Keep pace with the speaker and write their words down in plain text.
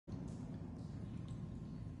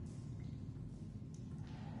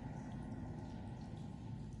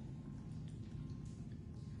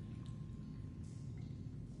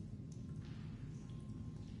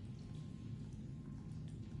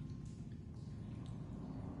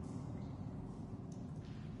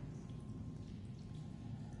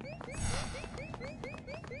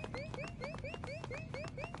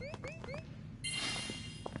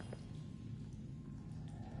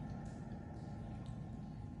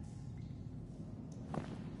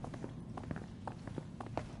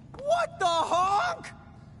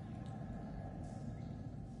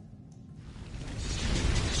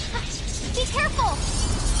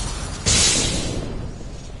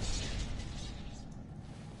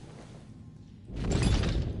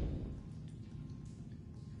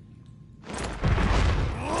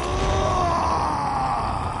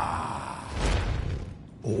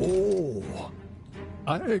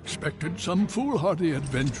I expected some foolhardy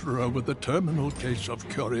adventurer with a terminal case of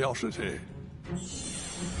curiosity.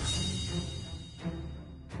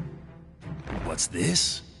 What's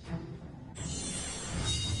this?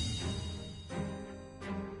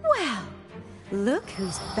 Well, look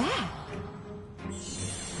who's back.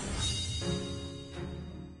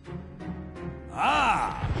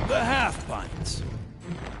 Ah, the half-pints.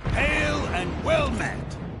 Hail and well met.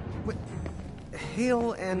 What?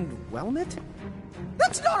 Hail and Wellmet?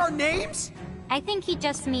 That's not our names! I think he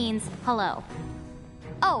just means hello.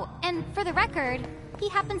 Oh, and for the record, he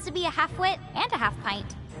happens to be a half-wit and a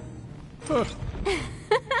half-pint.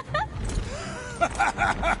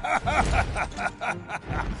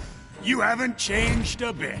 You haven't changed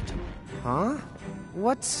a bit. Huh?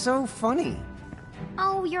 What's so funny?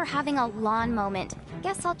 Oh, you're having a lawn moment.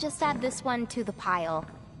 Guess I'll just add this one to the pile.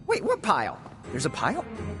 Wait, what pile? There's a pile?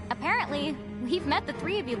 Apparently, we've met the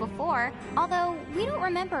three of you before, although we don't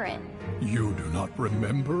remember it. You do not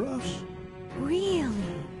remember us?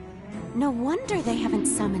 Really? No wonder they haven't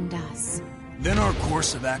summoned us. Then our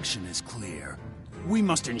course of action is clear. We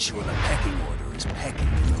must ensure the pecking order is pecking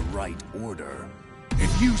in the right order.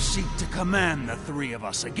 If you seek to command the three of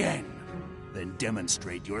us again, then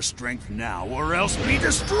demonstrate your strength now or else be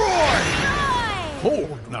destroyed!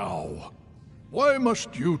 Hold now. Why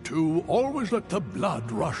must you two always let the blood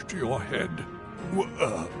rush to your head?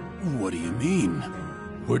 What do you mean?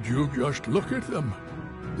 Would you just look at them?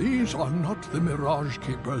 These are not the Mirage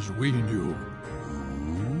Keepers we knew.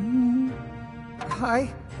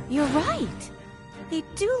 Hi. You're right. They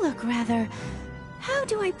do look rather... How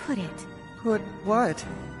do I put it? Put what?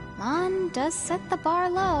 Mon does set the bar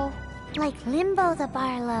low. Like Limbo the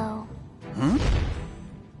Barlow. Huh?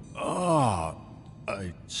 Ah,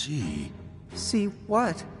 I see. See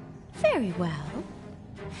what? Very well.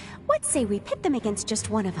 What say we pit them against just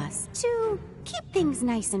one of us, to keep things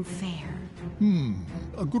nice and fair?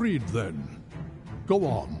 Agreed then. Go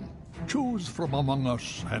on. Choose from among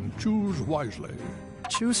us and choose wisely.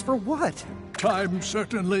 Choose for what? Time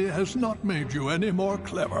certainly has not made you any more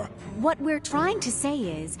clever. What we're trying to say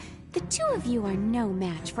is, the two of you are no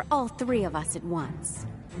match for all three of us at once.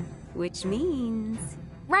 Which means...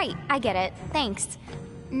 Right, I get it. Thanks.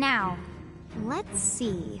 Now, let's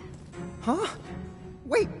see. Huh?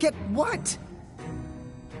 Wait, get what?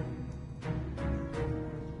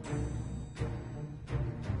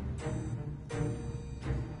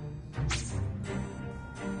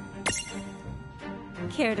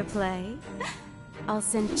 Care to play? I'll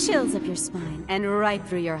send chills up your spine and right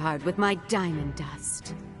through your heart with my diamond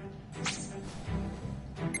dust.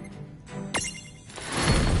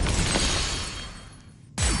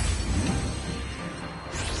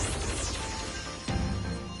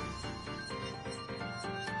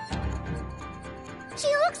 She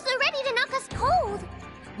looks ready to knock us cold.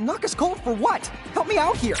 Knock us cold for what? Help me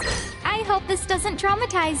out here. I hope this doesn't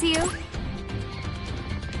traumatize you.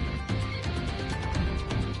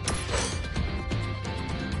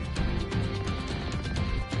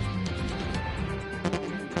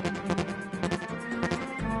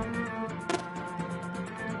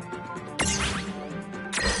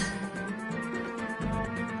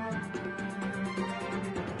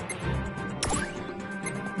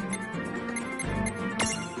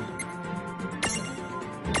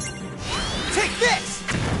 Take this!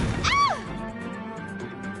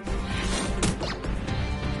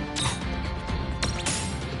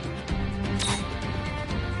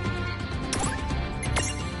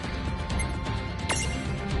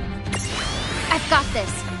 I've got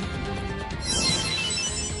this.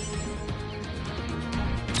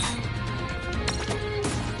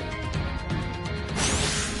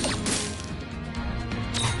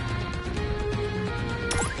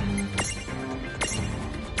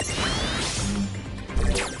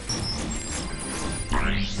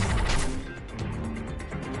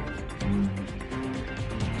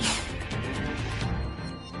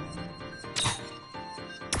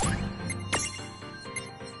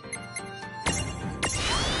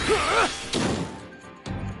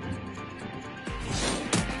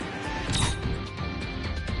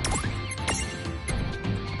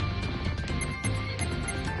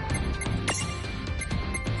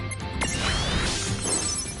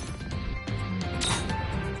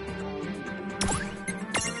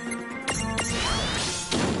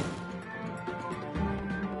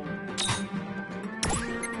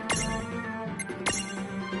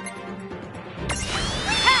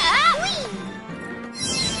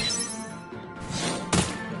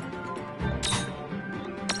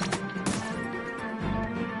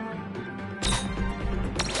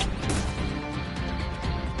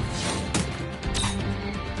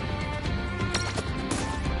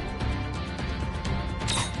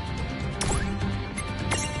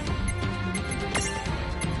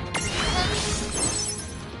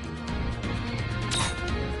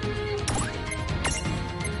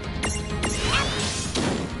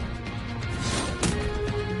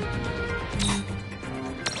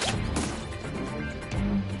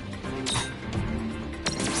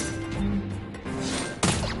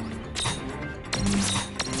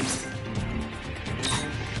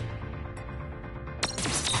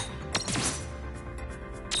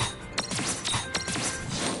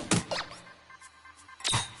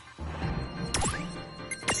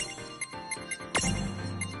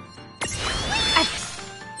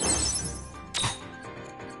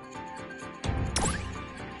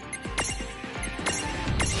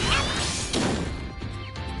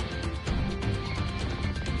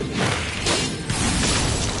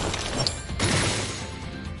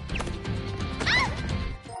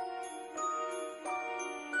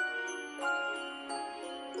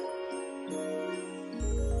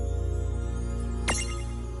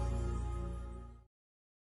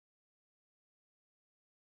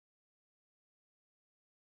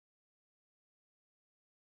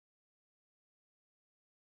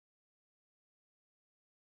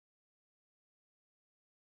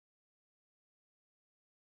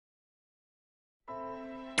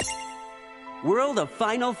 World of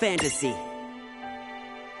Final Fantasy.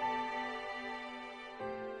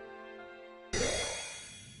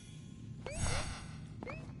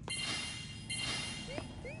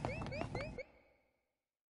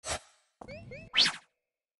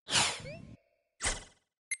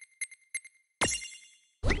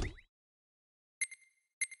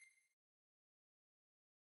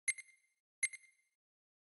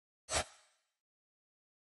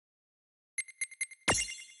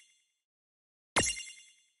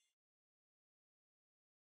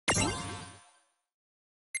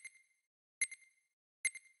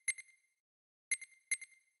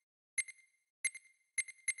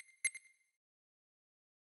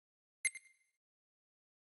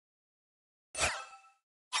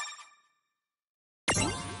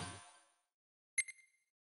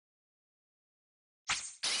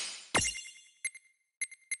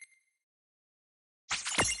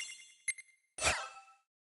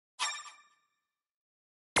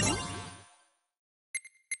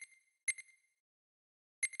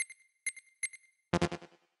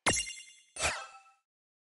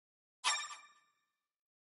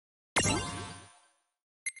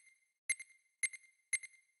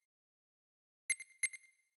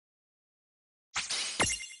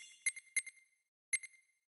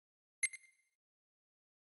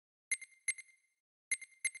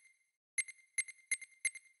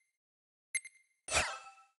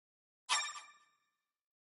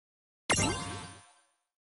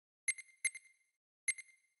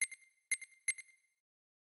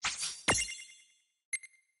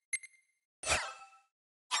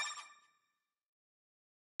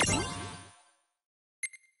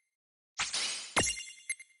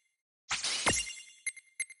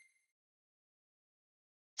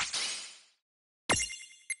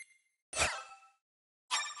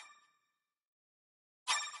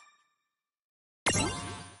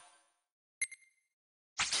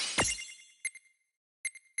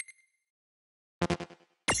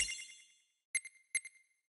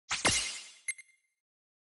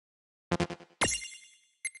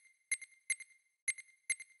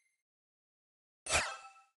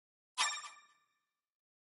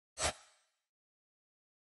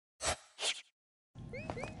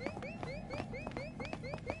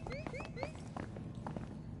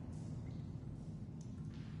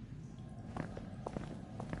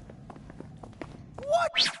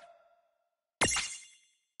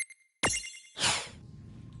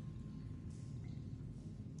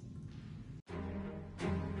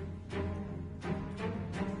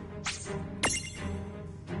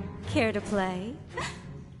 Care to play?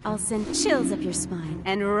 I'll send chills up your spine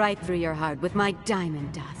and right through your heart with my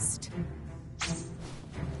diamond dust.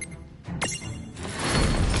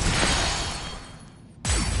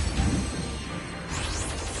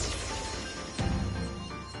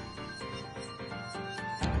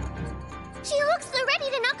 She looks ready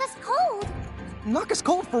to knock us cold. Knock us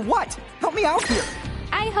cold for what? Help me out here.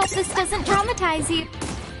 I hope this doesn't traumatize you.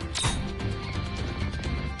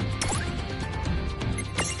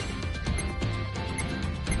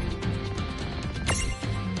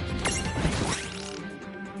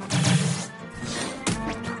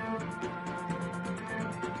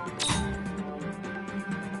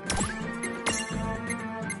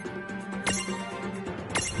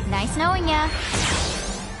 Nice knowing ya.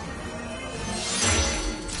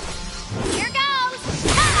 Here goes!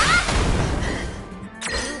 Ah!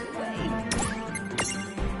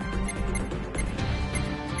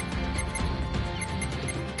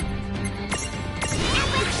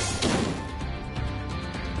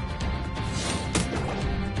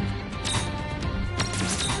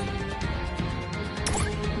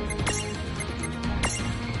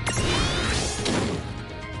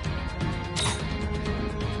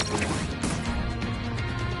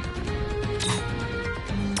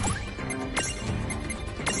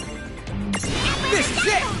 This is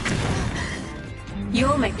it!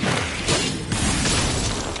 You'll make...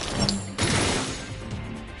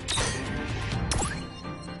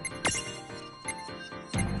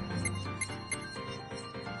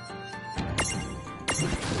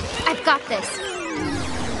 I've got this.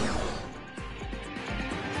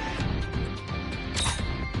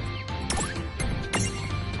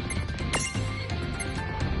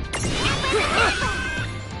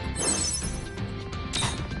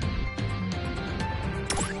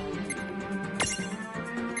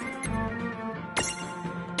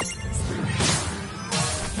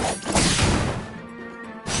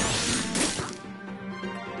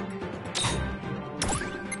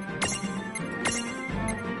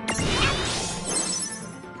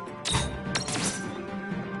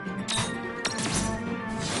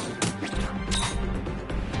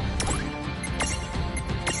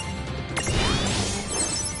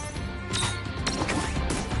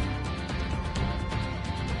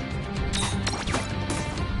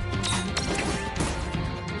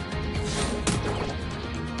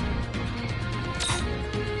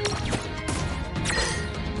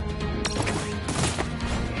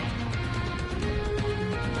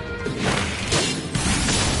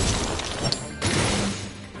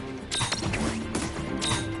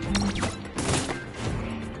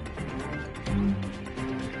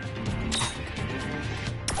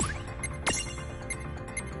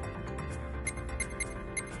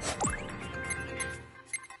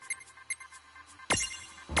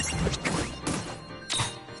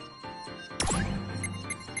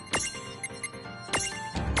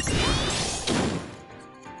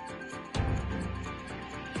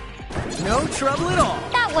 No trouble at all.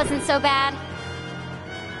 That wasn't so bad.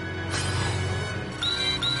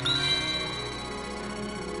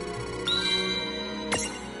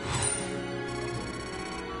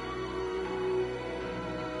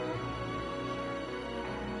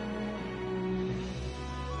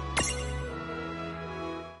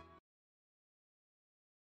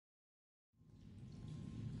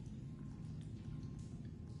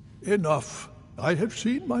 Enough. I have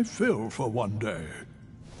seen my fill for one day.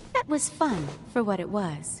 That was fun, for what it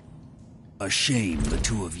was. A shame the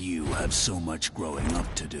two of you have so much growing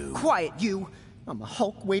up to do. Quiet, you. I'm a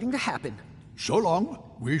Hulk waiting to happen. So long,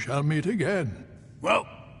 we shall meet again. Well,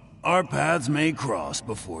 our paths may cross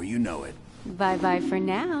before you know it. Bye-bye for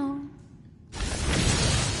now.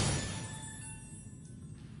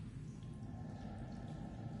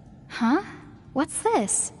 Huh? What's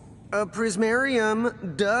this? A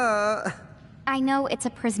prismarium, duh. I know it's a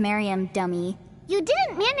prismarium, dummy. You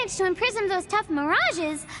didn't manage to imprison those tough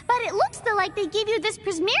mirages, but it looks though like they gave you this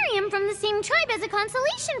prismarium from the same tribe as a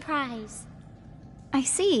consolation prize. I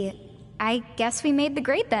see. I guess we made the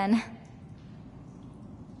grade then.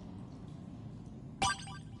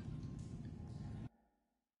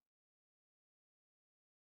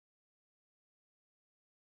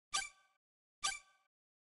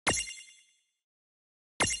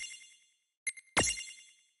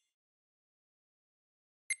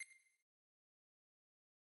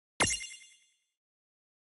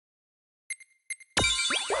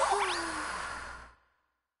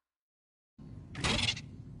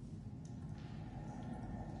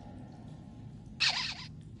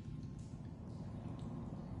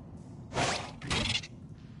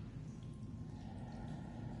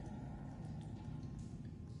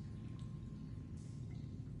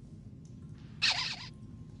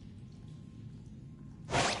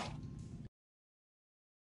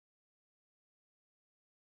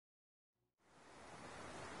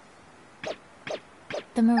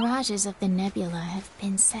 The mirages of the nebula have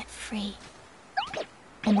been set free.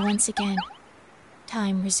 And once again,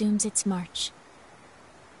 time resumes its march.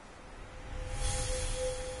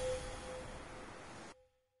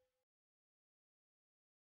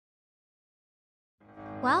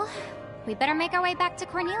 Well, we better make our way back to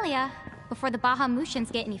Cornelia before the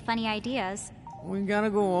Bahamutians get any funny ideas. We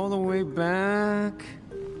gotta go all the way back.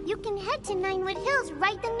 You can head to Ninewood Hills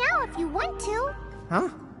right now if you want to. Huh?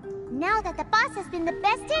 Now that the boss has been the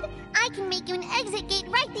bested, I can make you an exit gate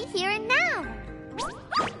right here and now.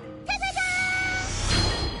 Ta-da-da!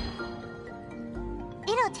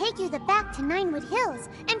 It'll take you back to Ninewood Hills,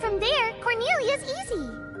 and from there, Cornelia's easy.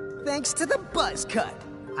 Thanks to the buzz cut.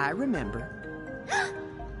 I remember.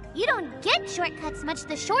 You don't get shortcuts much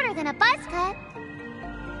the shorter than a buzz cut.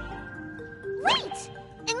 Wait!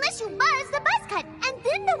 Unless you buzz the buzz cut, and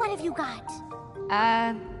then what have you got?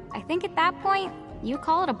 I think at that point, you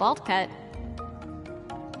call it a bolt cut.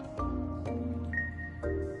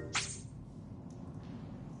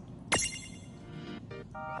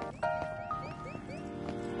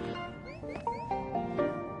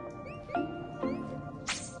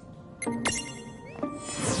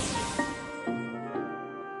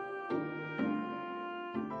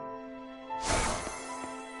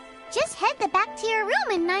 Just head back to your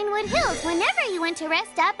room in Ninewood Hills whenever you want to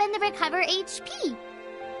rest up and recover HP.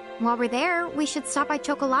 While we're there, we should stop by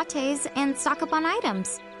Chocolates and stock up on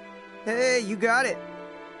items. Hey, you got it.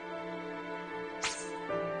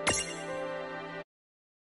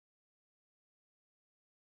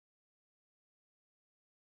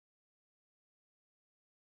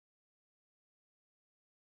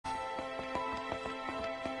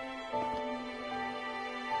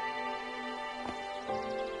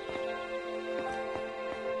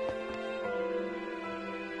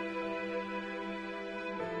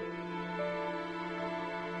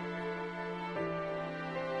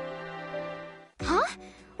 Huh?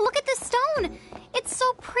 Look at the stone! It's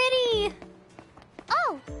so pretty!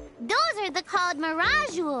 Oh, those are the called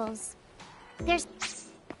Mirajules. There's...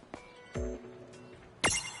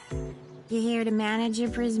 You here to manage your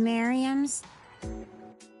prismariums?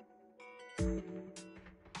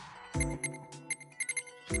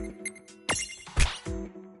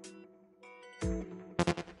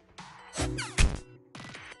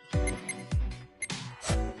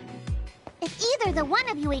 If either the one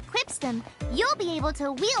of you equips them, you'll be able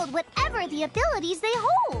to wield whatever the abilities they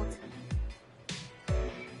hold.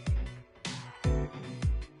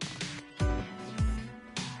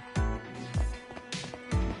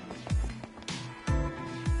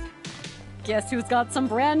 Guess who's got some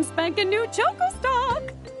brand spanking new Choco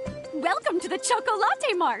stock? Welcome to the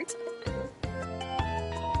Chocolate Mart!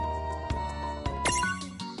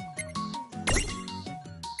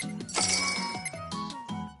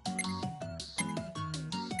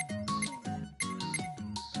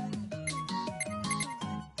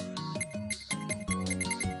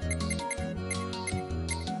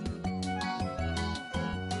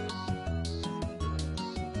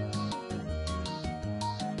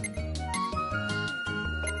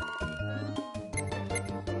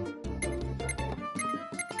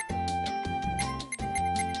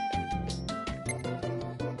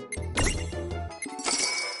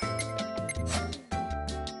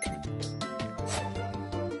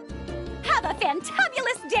 Have a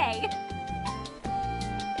fantabulous day!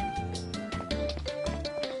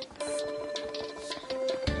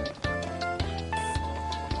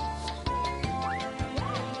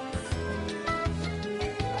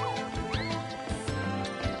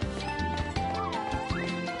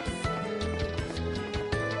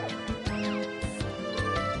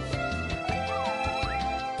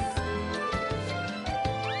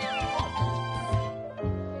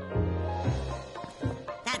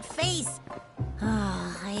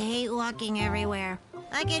 Walking everywhere.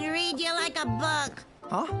 I can read you like a book.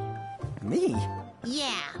 Huh? Me?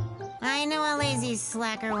 Yeah. I know a lazy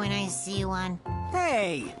slacker when I see one.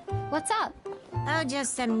 Hey! What's up? Oh,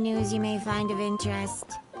 just some news you may find of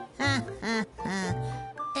interest.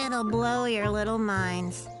 It'll blow your little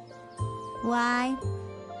minds. Why?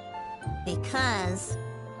 Because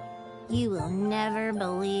you will never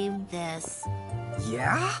believe this.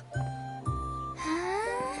 Yeah?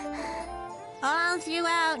 All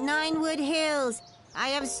throughout Ninewood Hills, I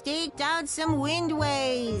have staked out some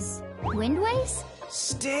windways. Windways?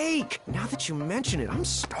 Steak! Now that you mention it, I'm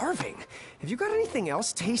starving. Have you got anything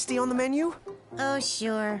else tasty on the menu? Oh,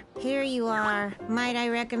 sure. Here you are. Might I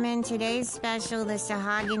recommend today's special, the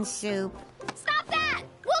Sahagin soup? Stop that!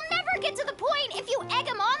 We'll never get to the point if you egg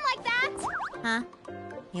him on like that! Huh?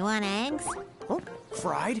 You want eggs? Oh,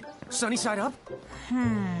 fried? Sunny side up?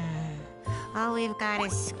 All we've got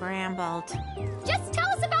is scrambled. Just tell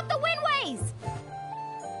us about the windways!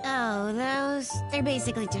 Oh, they're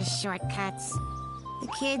basically just shortcuts. The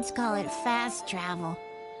kids call it fast travel.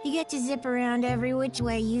 You get to zip around every which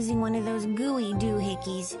way using one of those gooey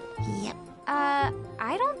doohickeys. Yep.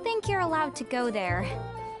 I don't think you're allowed to go there.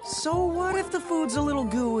 So what if the food's a little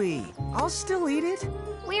gooey? I'll still eat it.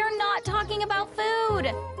 We're not talking about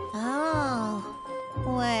food! Oh.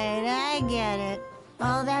 Wait, I get it.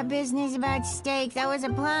 All that business about steak, that was a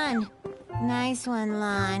pun. Nice one,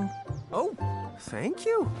 Lon. Oh, thank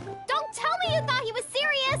you. Don't tell me you thought he was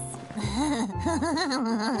serious!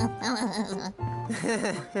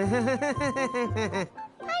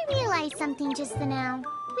 I realized something just now.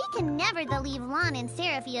 We can never leave Lon and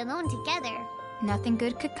Seraphy alone together. Nothing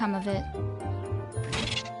good could come of it.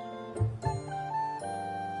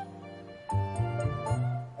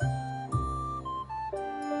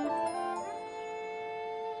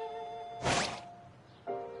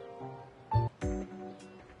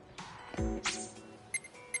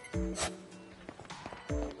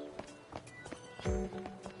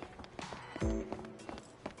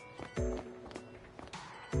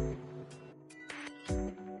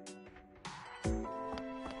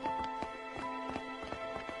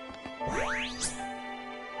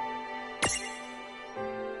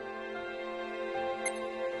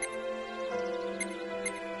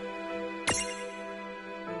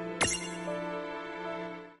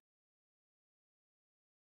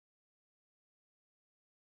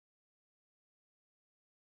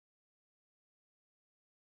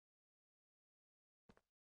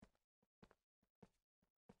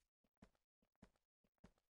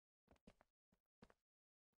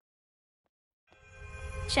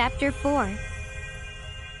 Chapter 4.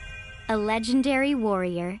 A Legendary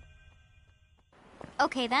Warrior.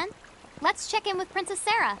 Okay then, let's check in with Princess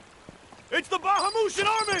Sarah. It's the Bahamutian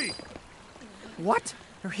army! What?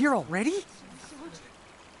 They're here already?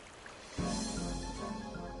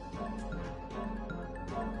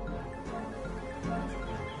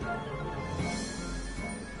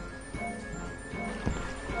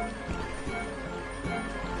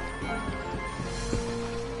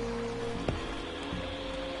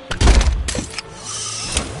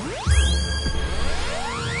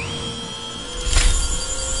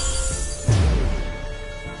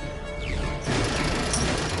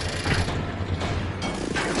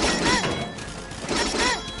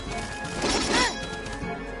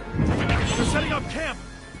 Setting up camp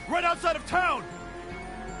right outside of town!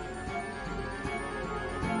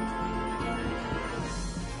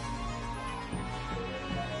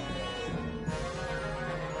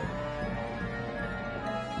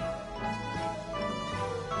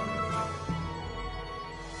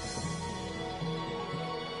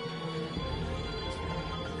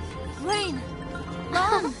 Rain!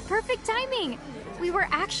 Mom, perfect timing! We were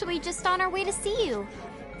actually just on our way to see you.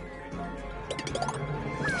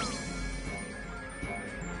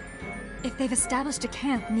 If they've established a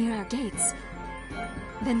camp near our gates,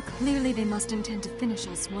 then clearly they must intend to finish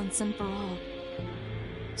us once and for all.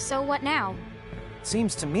 So what now?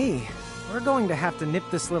 Seems to me, we're going to have to nip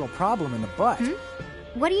this little problem in the bud.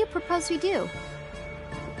 What do you propose we do?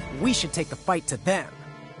 We should take the fight to them.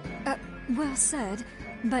 Well said.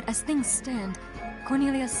 But as things stand,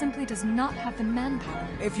 Cornelia simply does not have the manpower.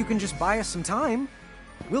 If you can just buy us some time,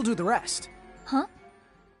 we'll do the rest. Huh?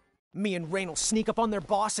 Me and Rain will sneak up on their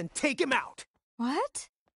boss and take him out. What?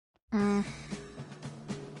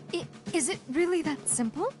 Is it really that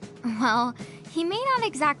simple? Well, he may not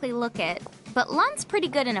exactly look it, but Lun's pretty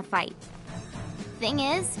good in a fight. Thing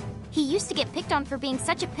is, he used to get picked on for being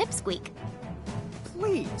such a pipsqueak.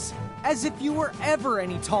 Please, as if you were ever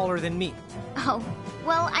any taller than me. Oh,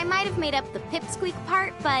 well, I might have made up the pipsqueak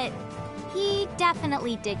part, but he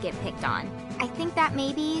definitely did get picked on. I think that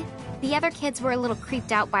maybe the other kids were a little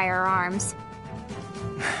creeped out by our arms.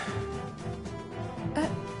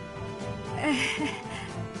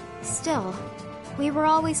 Still, we were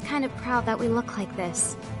always kind of proud that we look like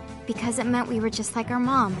this, because it meant we were just like our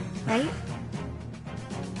mom, right?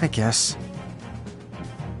 I guess.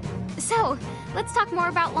 So, let's talk more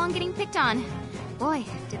about Lon getting picked on. Boy,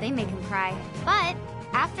 did they make him cry. But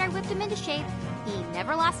after I whipped him into shape, he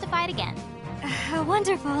never lost a fight again.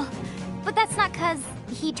 Wonderful. But that's not 'cause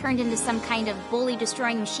he turned into some kind of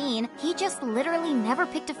bully-destroying machine. He just literally never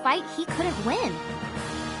picked a fight he couldn't win.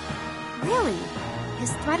 Really,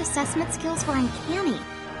 his threat assessment skills were uncanny.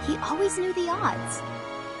 He always knew the odds.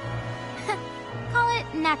 Call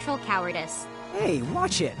it natural cowardice. Hey,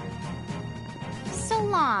 watch it. So,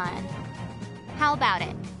 Lon, how about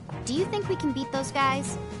it? Do you think we can beat those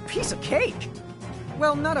guys? Piece of cake?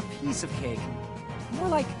 Well, not a piece of cake. More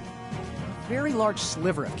like a very large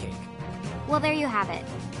sliver of cake. Well, there you have it.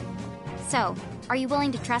 So, are you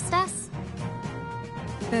willing to trust us?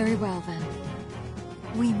 Very well, then.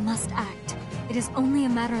 We must act. It is only a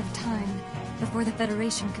matter of time before the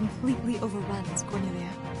Federation completely overruns Cornelia.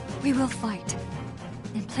 We will fight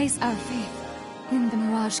and place our faith in the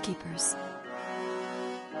Mirage Keepers.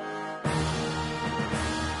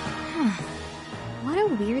 What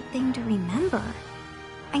a weird thing to remember.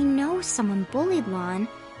 I know someone bullied Lon,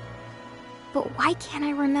 but why can't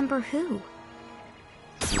I remember who?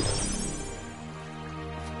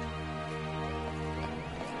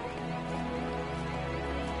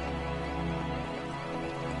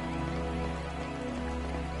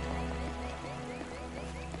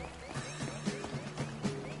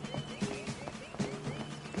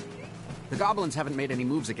 The goblins haven't made any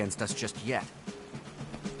moves against us just yet.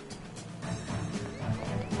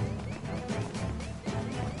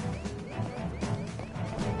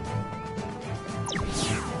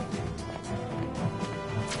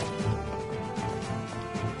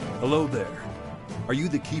 Hello there. Are you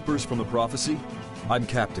the Keepers from the Prophecy? I'm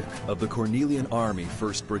Captain of the Cornelian Army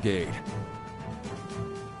 1st Brigade.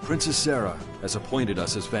 Princess Sarah has appointed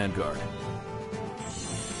us as Vanguard.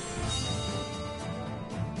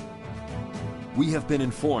 We have been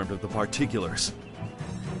informed of the particulars.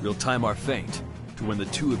 We'll time our feint to when the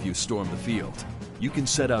two of you storm the field. You can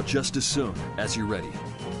set out just as soon as you're ready.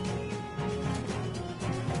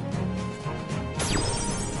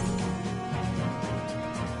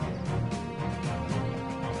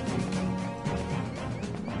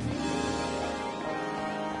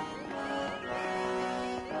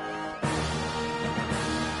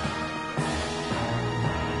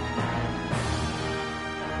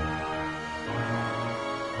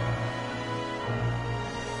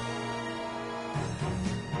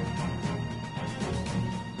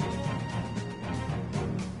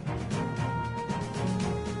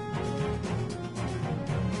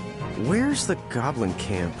 Where's the goblin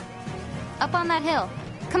camp? Up on that hill.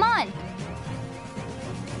 Come on!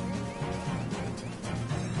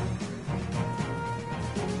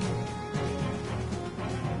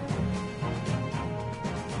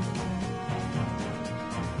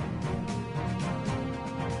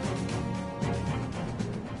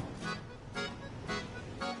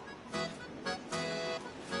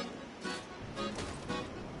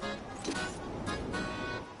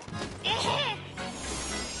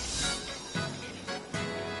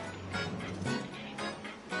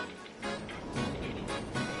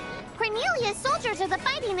 Cornelia's soldiers are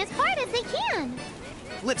fighting as hard as they can.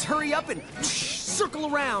 Let's hurry up and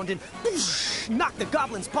circle around and knock the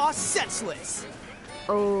goblin's boss senseless.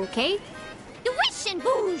 Okay. Wish and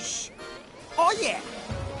boosh! Oh yeah!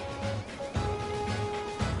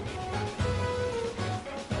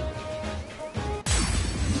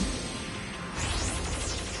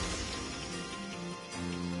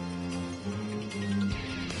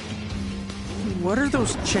 What are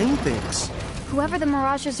those chain things? Whoever the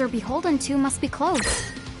Mirages are beholden to must be close.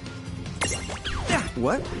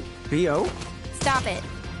 What? B.O.? Stop it.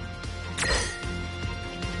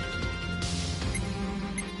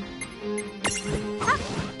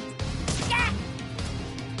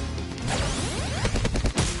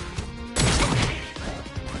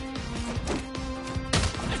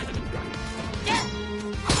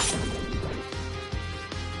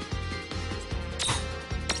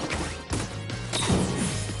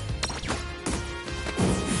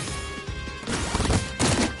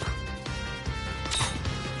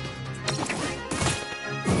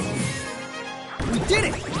 did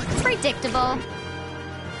it! Predictable.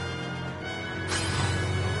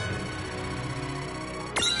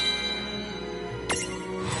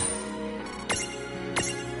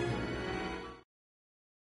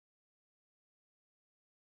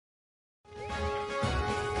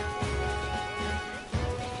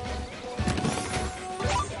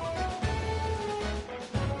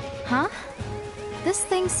 Huh? This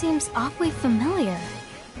thing seems awfully familiar.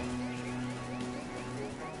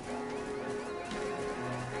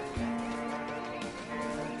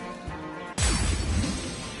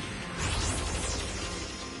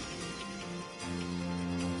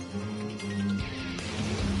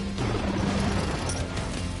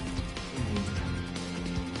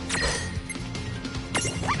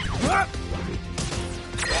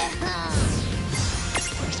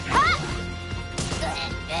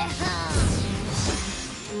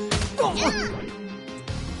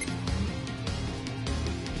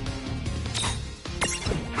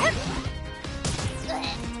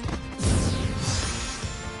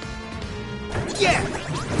 Yeah!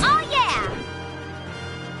 Oh yeah!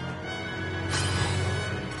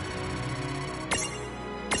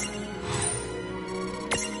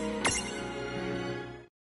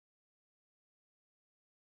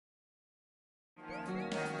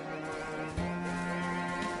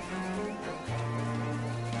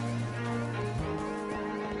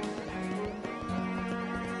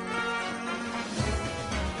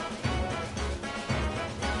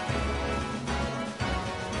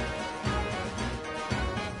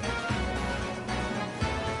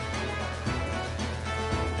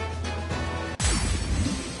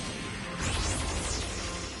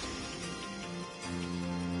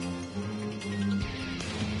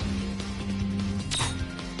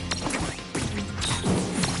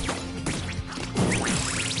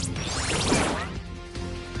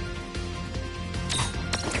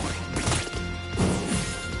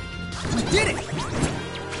 Did it!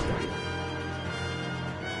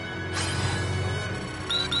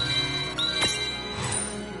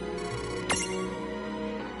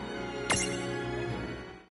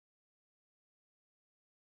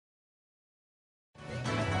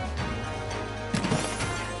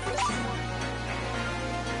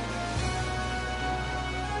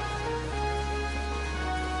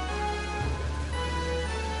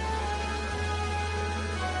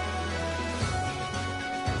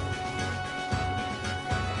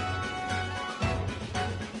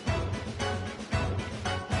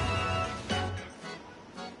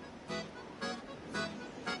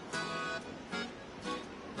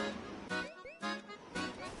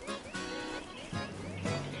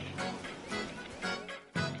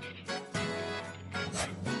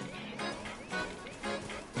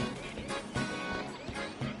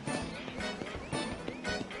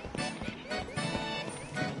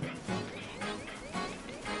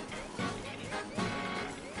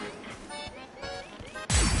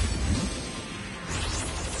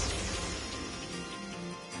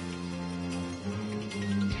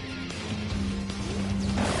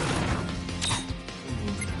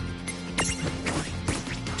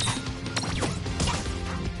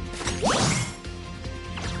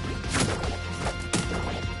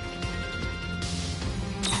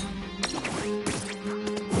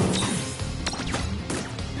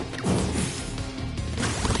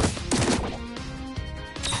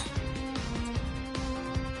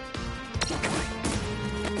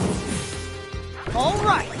 All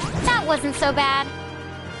right! That wasn't so bad.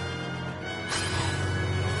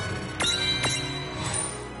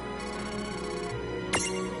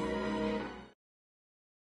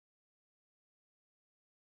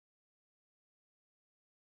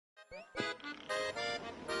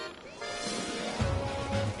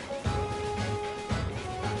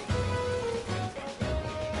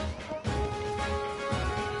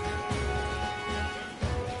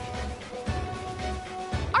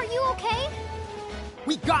 Are you okay?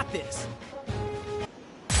 We got this!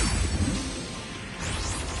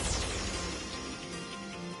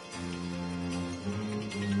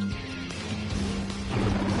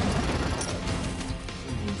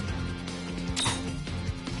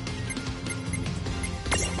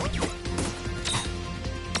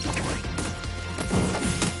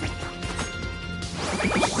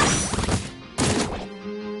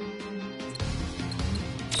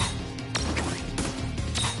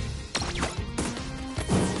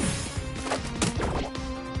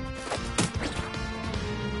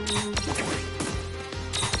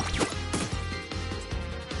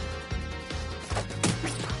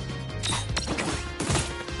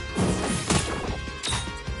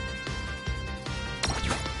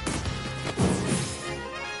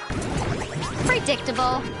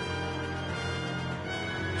 Predictable.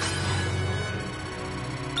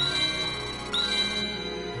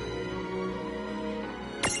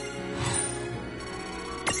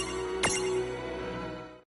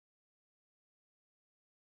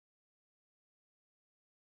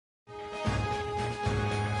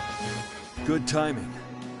 Good timing.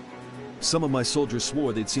 Some of my soldiers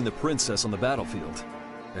swore they'd seen the princess on the battlefield.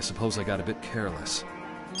 I suppose I got a bit careless.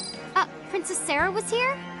 Princess Sarah was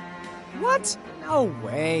here? What? No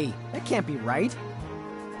way. That can't be right.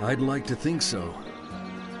 I'd like to think so.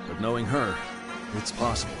 But knowing her, it's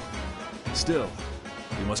possible. Still,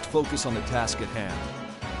 we must focus on the task at hand.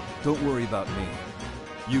 Don't worry about me.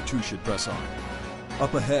 You two should press on.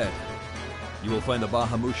 Up ahead, you will find the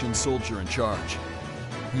Bahamutian soldier in charge.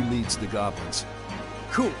 He leads the goblins.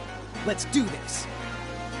 Cool. Let's do this.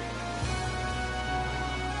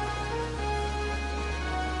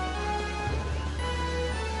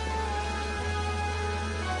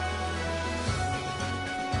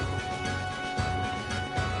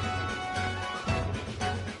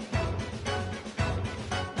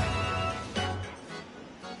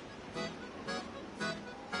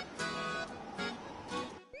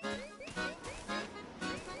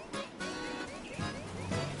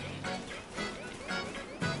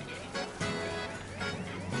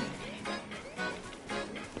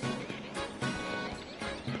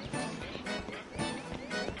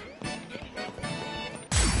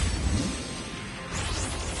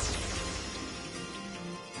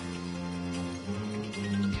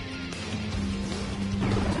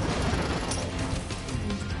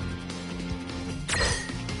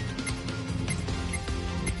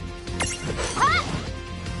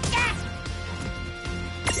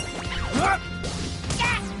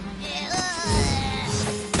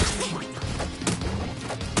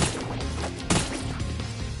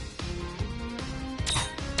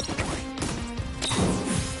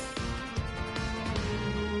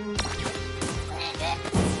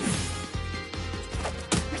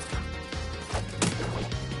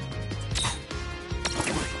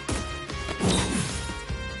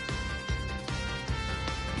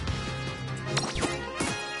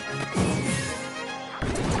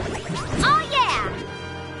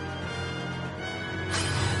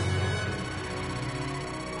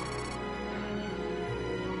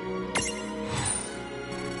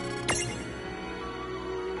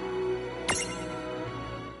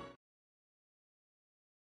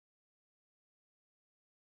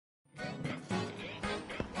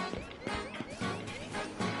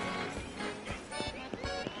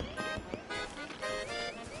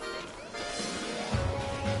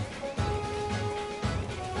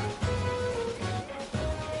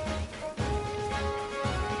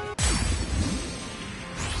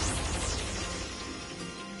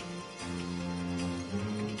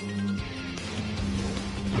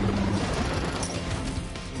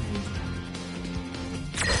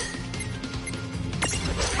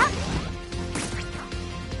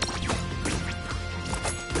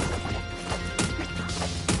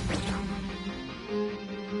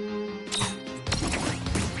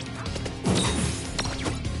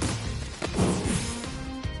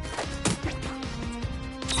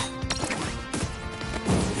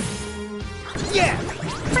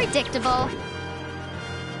 Predictable.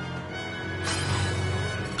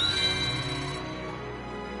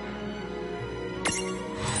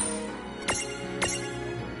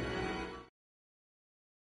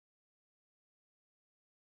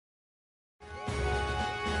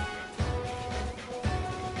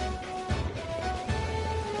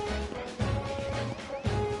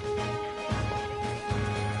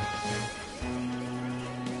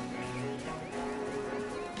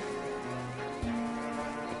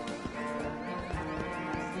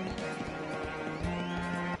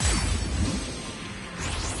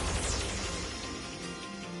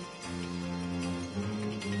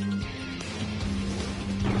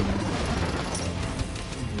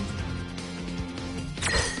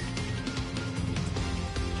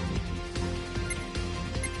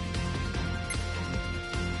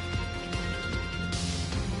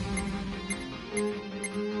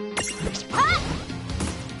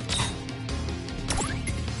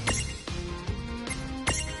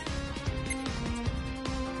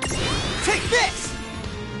 Take this!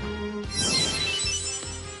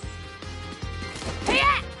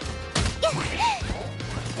 Yep.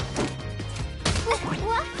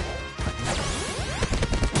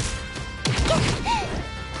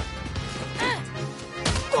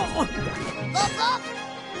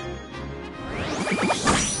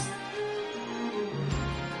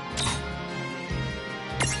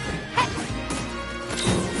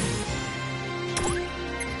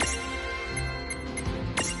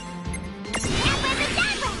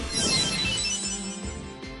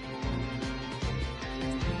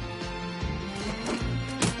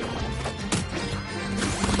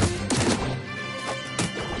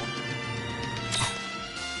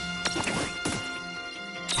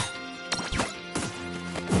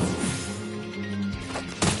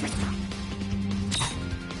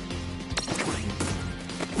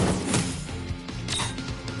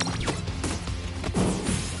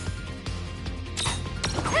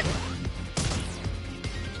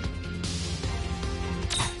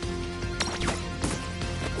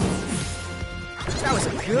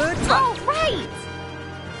 Good. All right!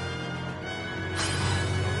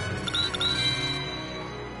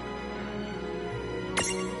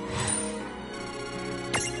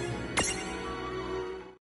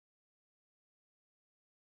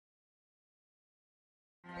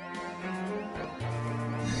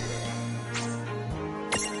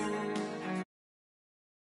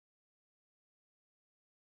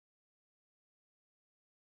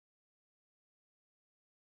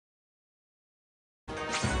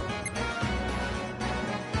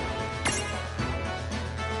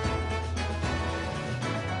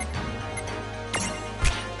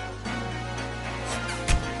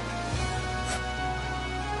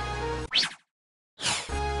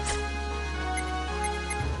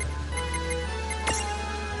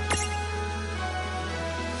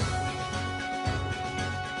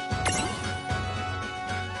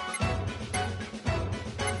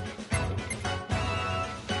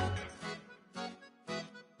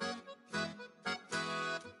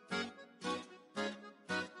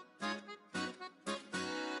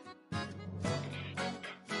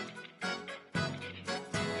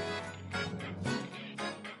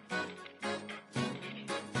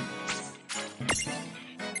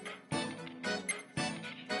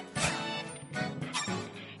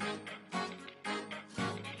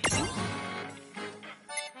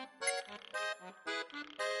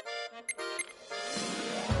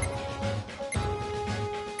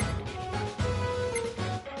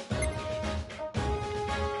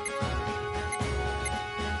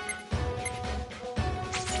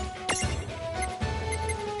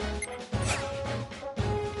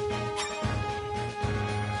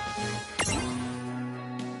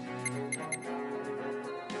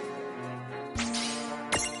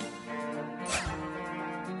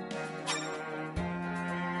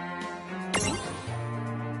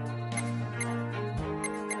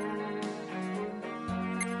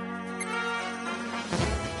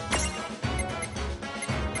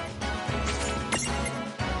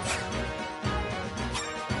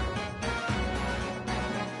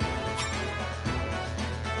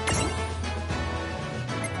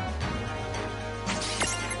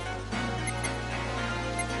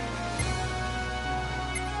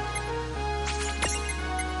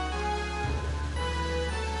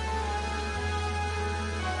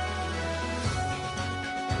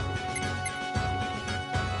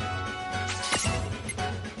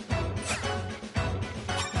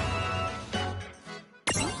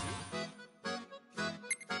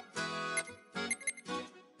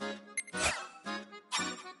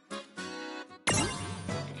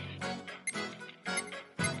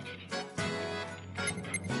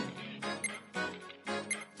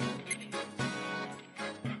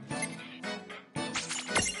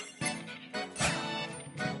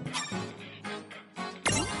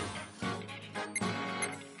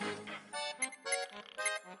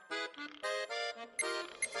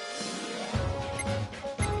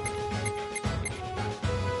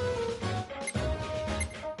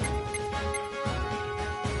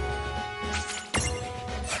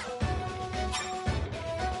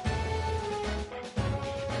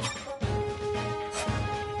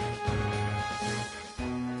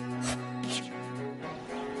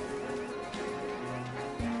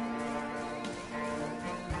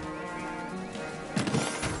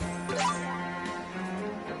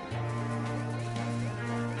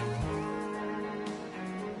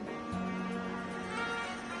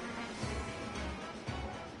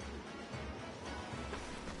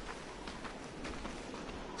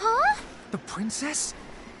 The princess?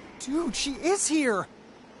 Dude, she is here!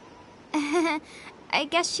 I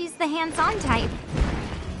guess she's the hands-on type.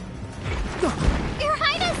 Your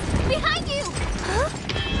Highness! Behind you! Huh?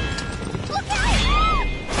 Look out!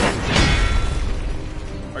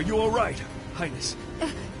 Are you all right, Highness?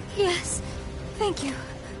 Yes, thank you.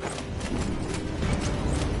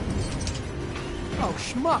 Oh,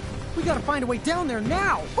 schmuck! We gotta find a way down there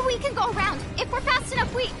now! We can go around. If we're fast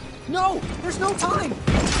enough, we... No! There's no time!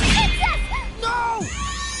 Princess! No!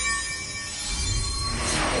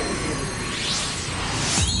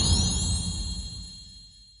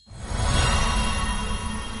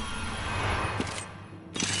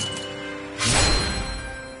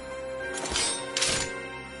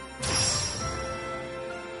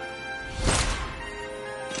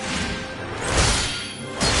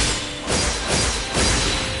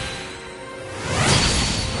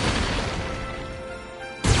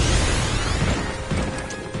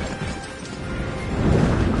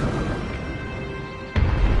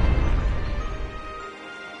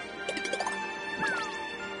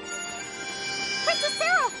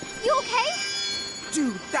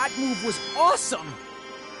 Dude, that move was awesome!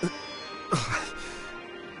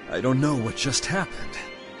 I don't know what just happened.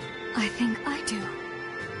 I think I do.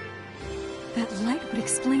 That light would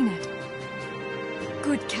explain it.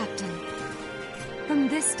 Good Captain. From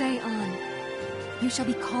this day on, you shall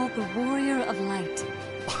be called the Warrior of Light.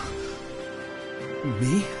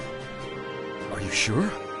 Me? Are you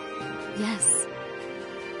sure? Yes.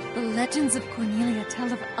 The legends of Cornelia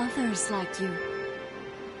tell of others like you.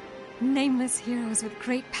 Nameless heroes with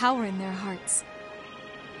great power in their hearts.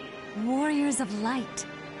 Warriors of Light.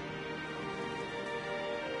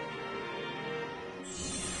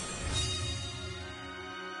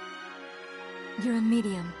 You're a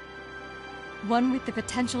medium. One with the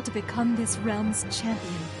potential to become this realm's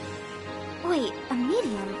champion. Wait, a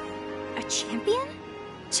medium? A champion?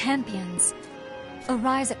 Champions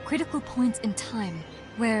arise at critical points in time,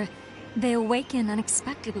 where they awaken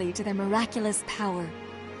unexpectedly to their miraculous power.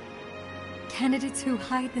 Candidates who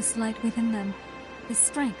hide this light within them, this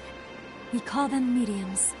strength, we call them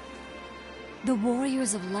mediums. The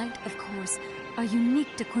Warriors of Light, of course, are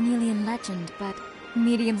unique to Cornelian legend, but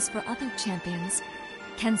mediums for other champions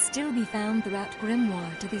can still be found throughout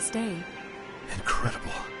Grimoire to this day.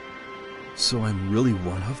 Incredible. So I'm really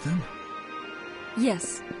one of them?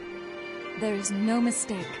 Yes. There is no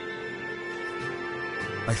mistake.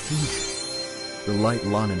 I think the light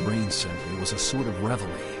Lon and Rain sent me was a sort of reveille.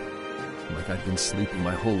 Like I'd been sleeping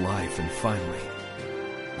my whole life and finally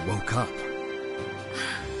woke up.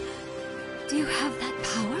 Do you have that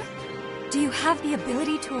power? Do you have the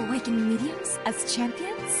ability to awaken mediums as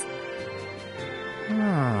champions?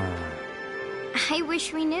 I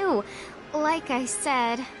wish we knew. Like I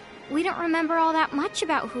said, we don't remember all that much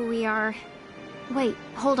about who we are. Wait,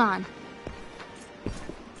 hold on.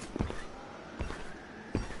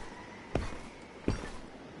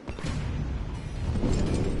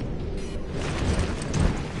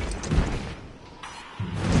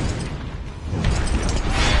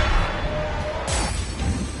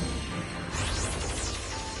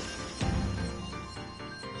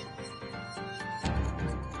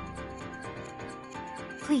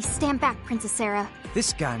 Please stand back, Princess Sarah.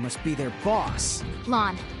 This guy must be their boss.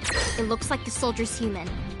 Lon, it looks like the soldier's human.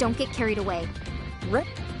 Don't get carried away. Rip?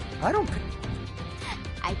 I don't...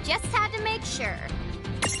 I just had to make sure.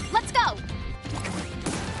 Let's go!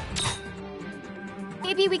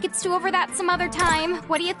 Maybe we could stew over that some other time.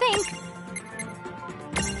 What do you think?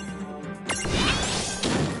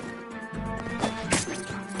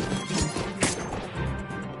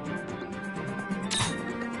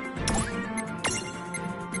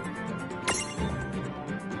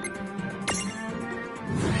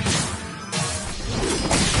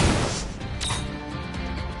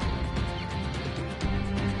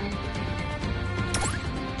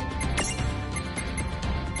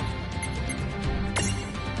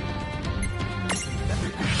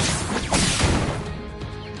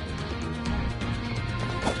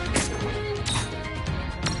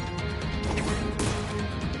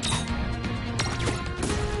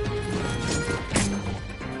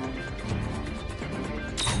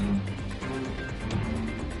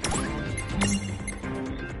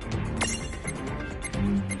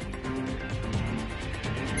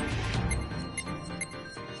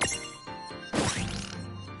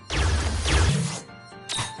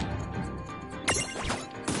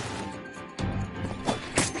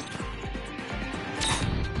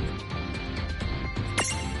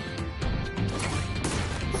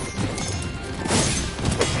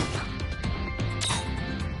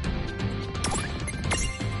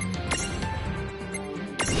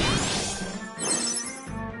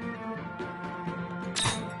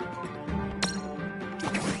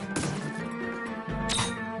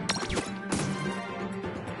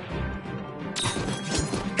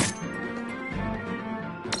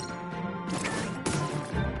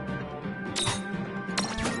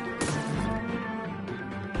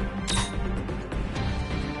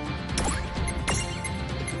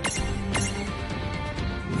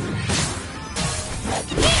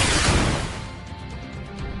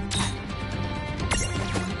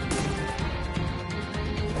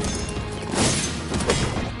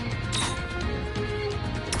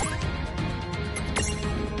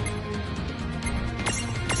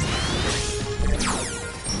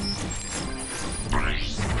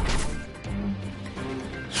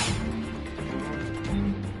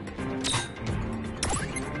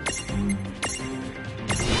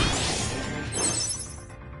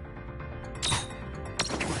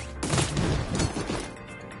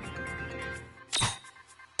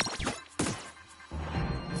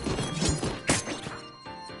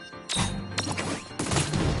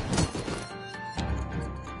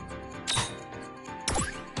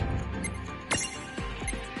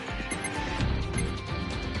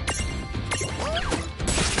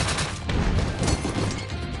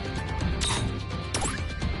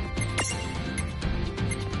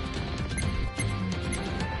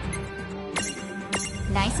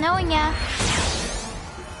 knowing ya.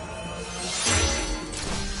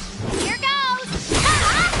 Here goes!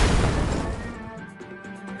 Ah!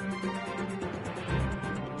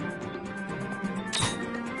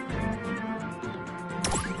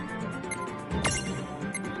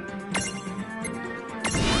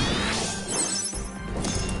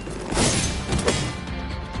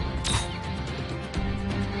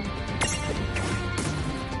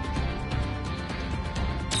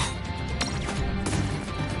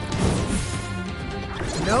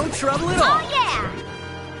 No trouble at all. Oh, yeah!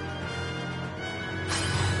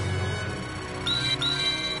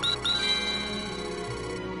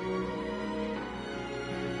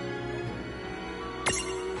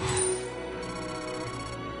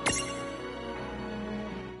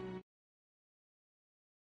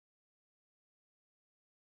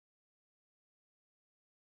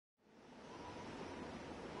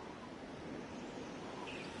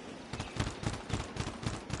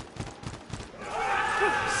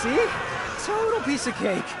 See? Total piece of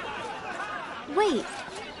cake. Wait,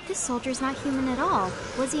 this soldier's not human at all.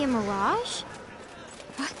 Was he a mirage?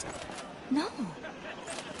 What? No.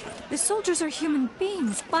 The soldiers are human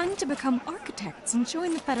beings vying to become architects and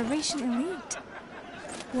join the Federation elite.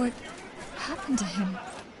 What happened to him?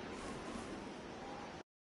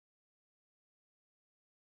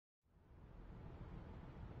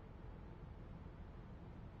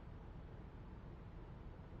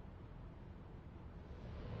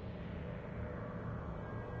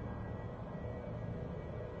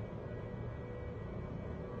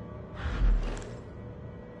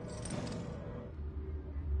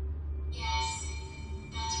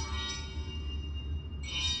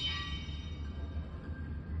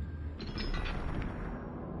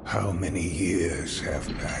 How many years have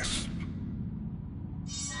passed?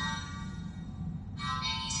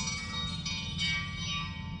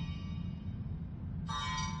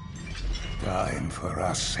 Time for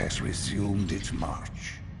us has resumed its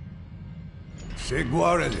march.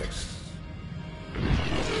 Seguarides.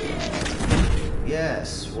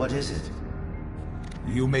 Yes, what is it?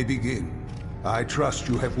 You may begin. I trust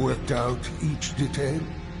you have worked out each detail?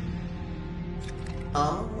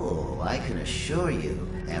 Oh, I can assure you,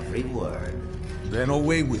 every word. Then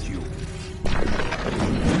away with you.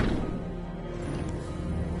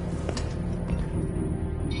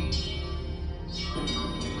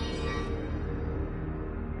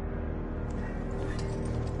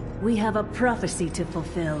 We have a prophecy to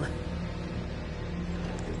fulfill.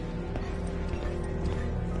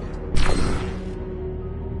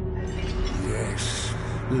 Yes,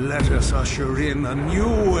 let us usher in a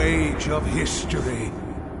new age of history.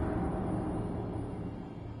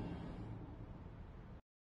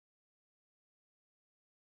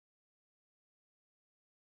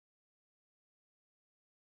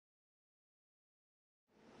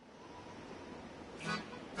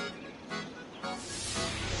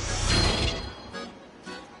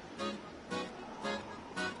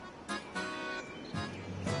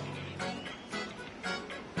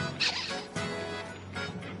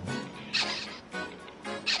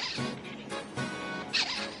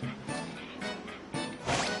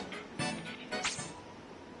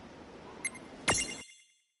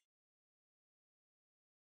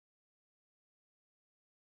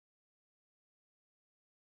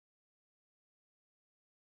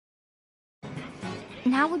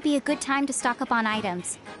 Now would be a good time to stock up on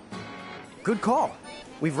items. Good call.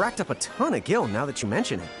 We've racked up a ton of gil now that you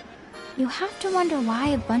mention it. You have to wonder why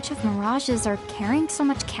a bunch of mirages are carrying so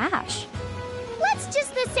much cash. Let's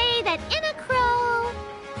just say that Inna Crow...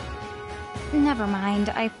 Never mind,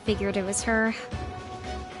 I figured it was her.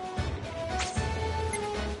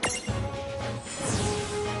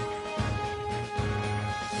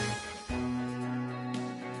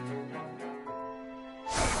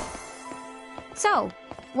 So,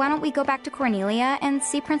 why don't we go back to Cornelia and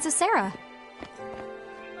see Princess Sarah?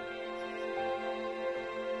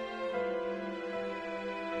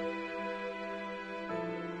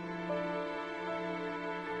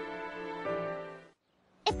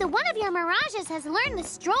 If the one of your mirages has learned the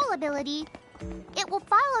stroll ability, it will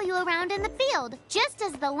follow you around in the field, just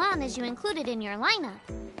as the llamas you included in your lineup.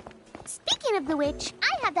 Speaking of the which,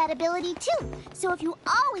 I have that ability too, so if you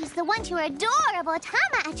always want your adorable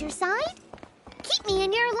Tama at your side, keep me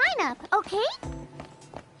in your lineup, okay?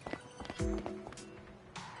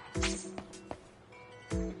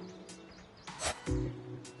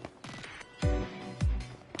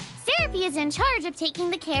 Seraphie is in charge of taking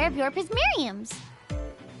the care of your Prismariums.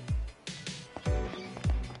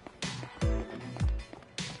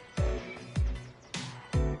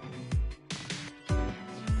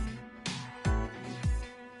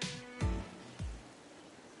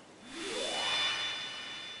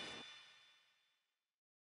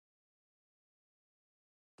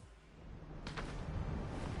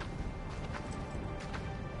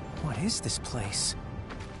 is this place?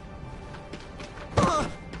 Lon!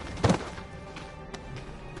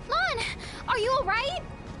 Are you alright?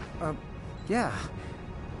 Yeah.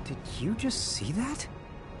 Did you just see that?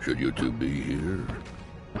 Should you two be here?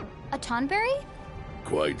 A Tonberry?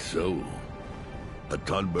 Quite so. A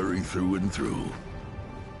Tonberry through and through.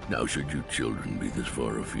 Now should you children be this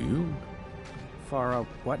far afield? Far,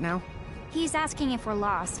 what now? He's asking if we're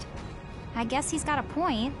lost. I guess he's got a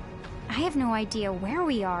point. I have no idea where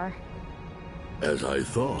we are. As I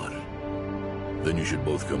thought. Then you should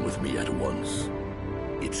both come with me at once.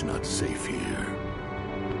 It's not safe here.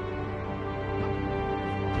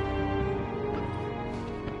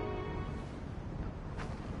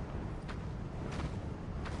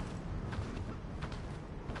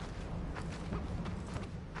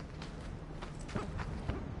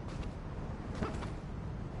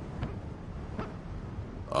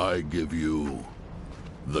 I give you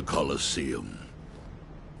the Colosseum.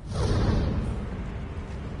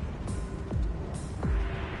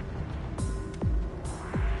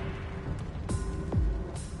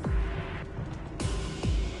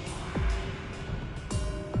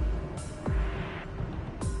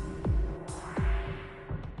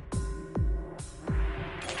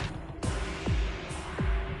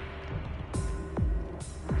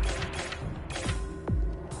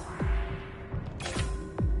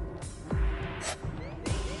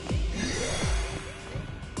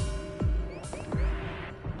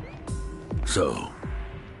 So,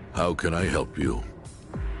 how can I help you?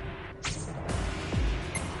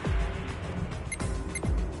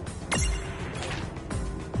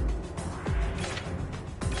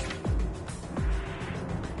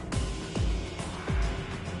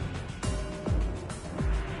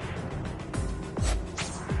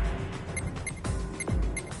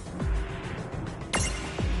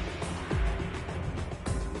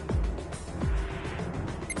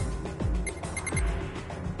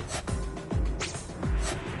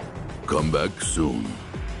 Come back soon.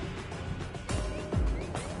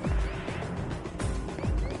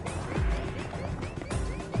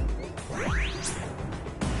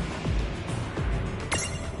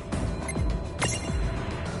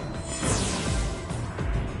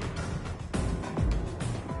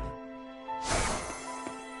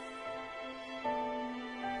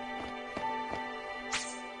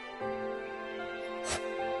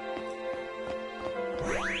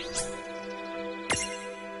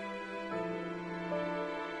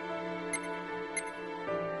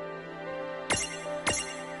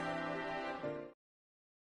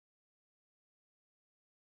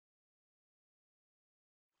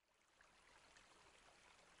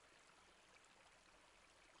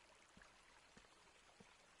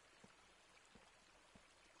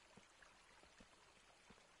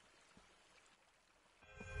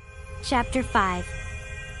 Chapter 5.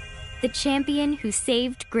 The Champion Who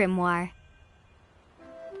Saved Grimoire.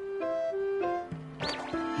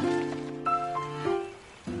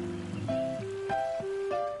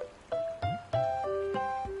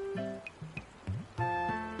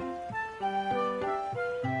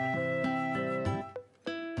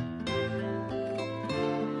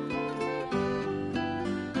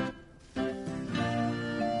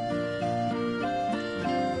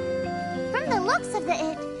 From the looks of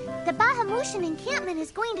the Bahamutian encampment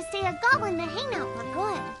is going to stay a goblin to hang out for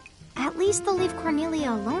good. At least they'll leave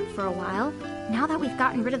Cornelia alone for a while, now that we've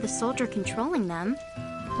gotten rid of the soldier controlling them.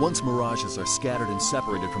 Once mirages are scattered and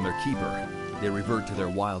separated from their keeper, they revert to their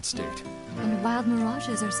wild state. And wild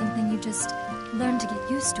mirages are something you just learn to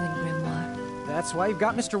get used to in Grimoire. That's why you've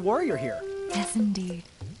got Mr. Warrior here. Yes, indeed.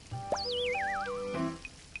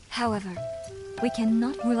 However, we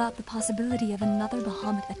cannot rule out the possibility of another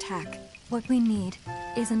Bahamut attack. What we need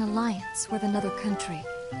is an alliance with another country.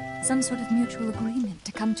 Some sort of mutual agreement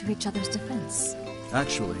to come to each other's defense.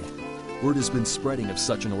 Actually, word has been spreading of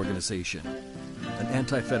such an organization. An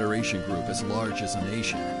anti-Federation group as large as a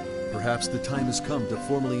nation. Perhaps the time has come to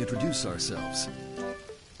formally introduce ourselves.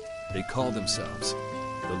 They call themselves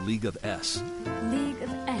the League of S. League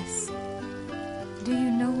of S. Do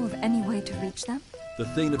you know of any way to reach them? The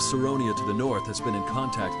Thane of Saronia to the north has been in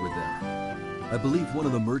contact with them. I believe one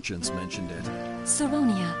of the merchants mentioned it.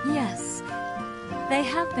 Saronia, yes. They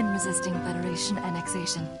have been resisting Federation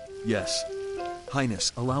annexation. Yes.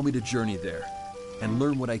 Highness, allow me to journey there and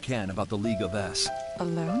learn what I can about the League of S.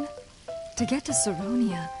 Alone? To get to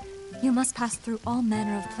Saronia, you must pass through all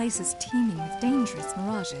manner of places teeming with dangerous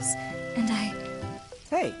mirages. And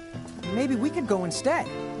Hey, maybe we could go instead.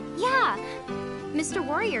 Yeah! Mr.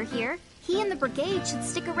 Warrior here. He and the brigade should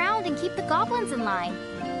stick around and keep the goblins in line.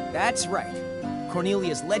 That's right.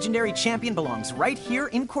 Cornelia's legendary champion belongs right here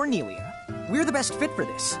in Cornelia. We're the best fit for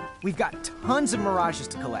this. We've got tons of mirages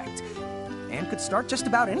to collect, and could start just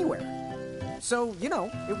about anywhere. So, you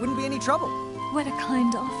know, it wouldn't be any trouble. What a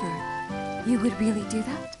kind offer. You would really do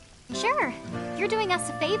that? Sure. You're doing us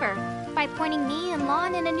a favor by pointing me and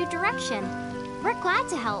Lon in a new direction. We're glad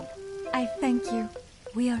to help. I thank you.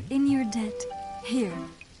 We are in your debt. Here,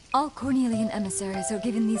 all Cornelian emissaries are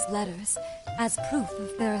given these letters as proof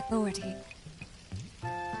of their authority.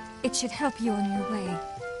 It should help you on your way.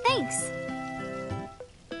 Thanks.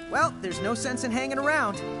 Well, there's no sense in hanging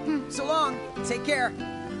around. So long. Take care.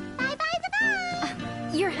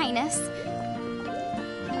 Bye-bye. Your Highness.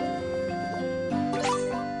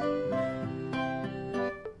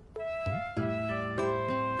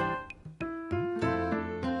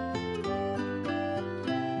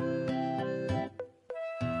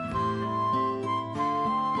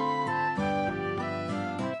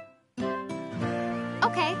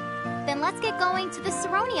 Okay, then let's get going to the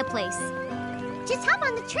Saronia place. Just hop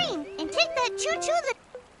on the train and take that choo-choo that...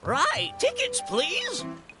 Right, tickets, please.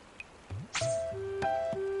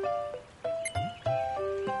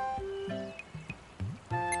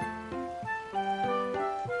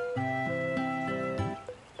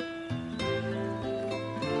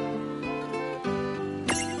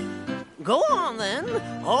 Go on, then.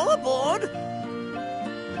 All aboard.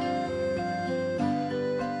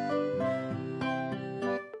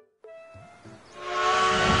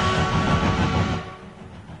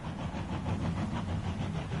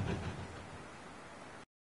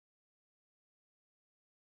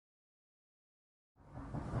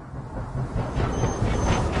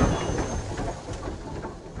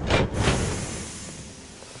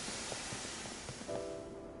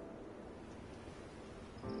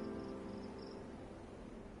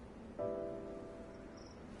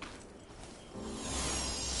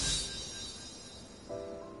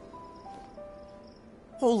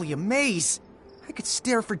 Holy amaze! I could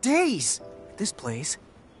stare for days at this place.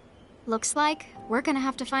 Looks like we're gonna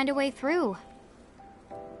have to find a way through.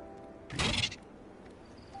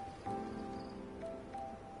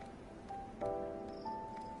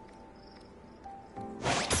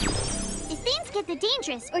 If things get too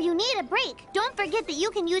dangerous or you need a break, don't forget that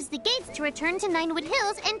you can use the gates to return to Ninewood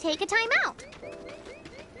Hills and take a time out.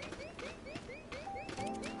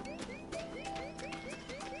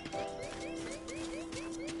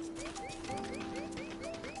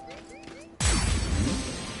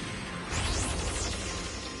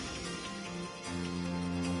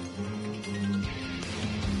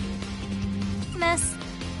 Miss.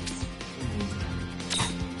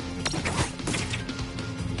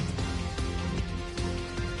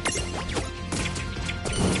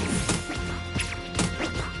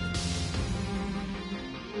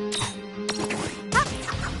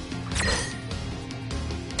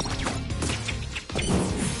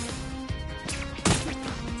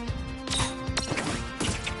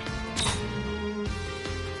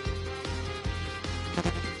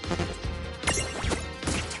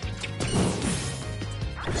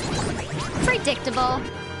 Predictable.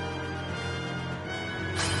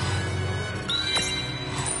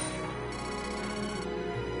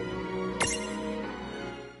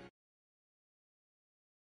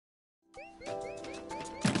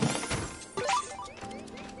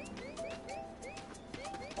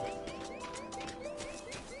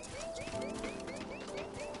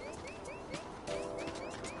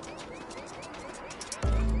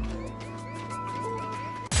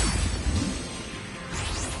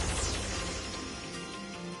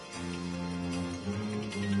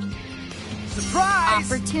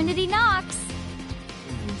 Surprise! Opportunity knocks.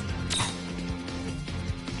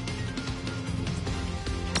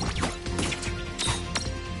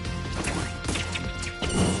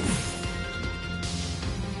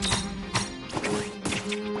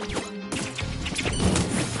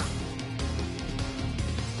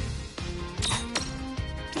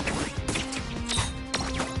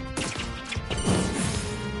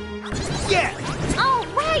 Yeah! Oh,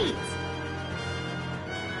 right!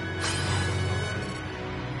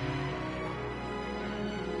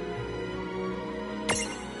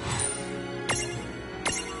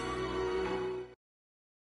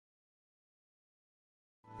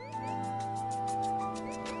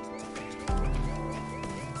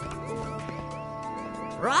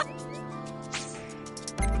 Right?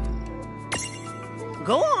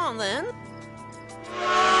 Go on, then.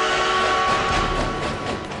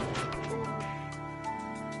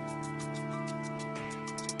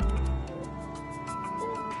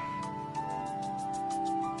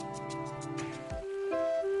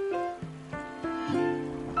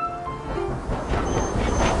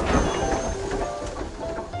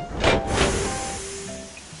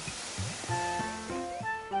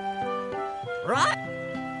 Right?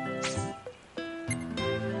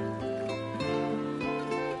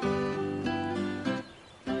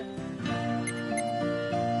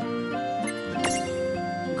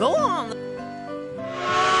 Go on.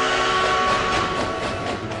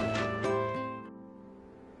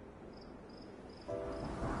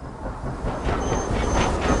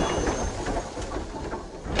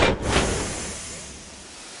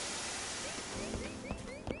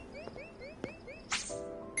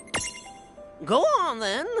 Go on,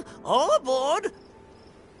 then. All aboard.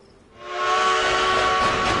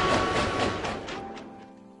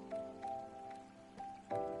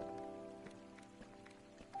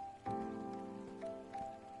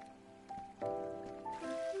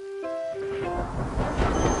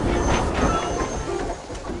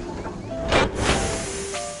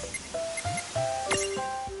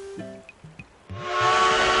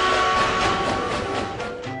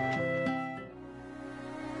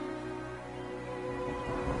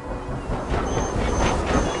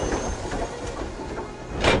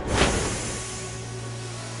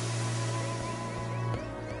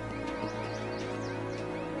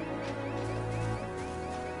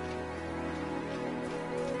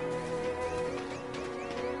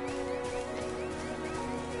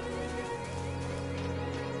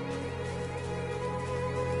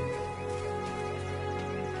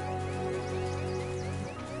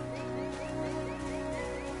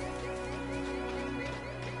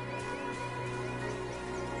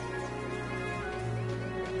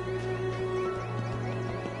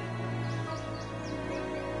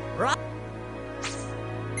 Right.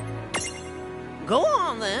 Go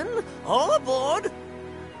on, then. All aboard.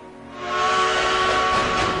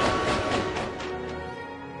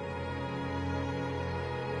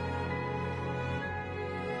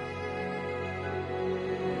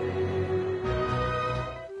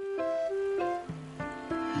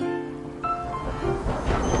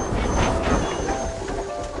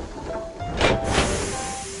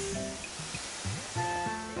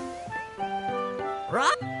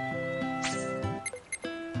 Right.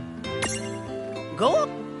 Go up.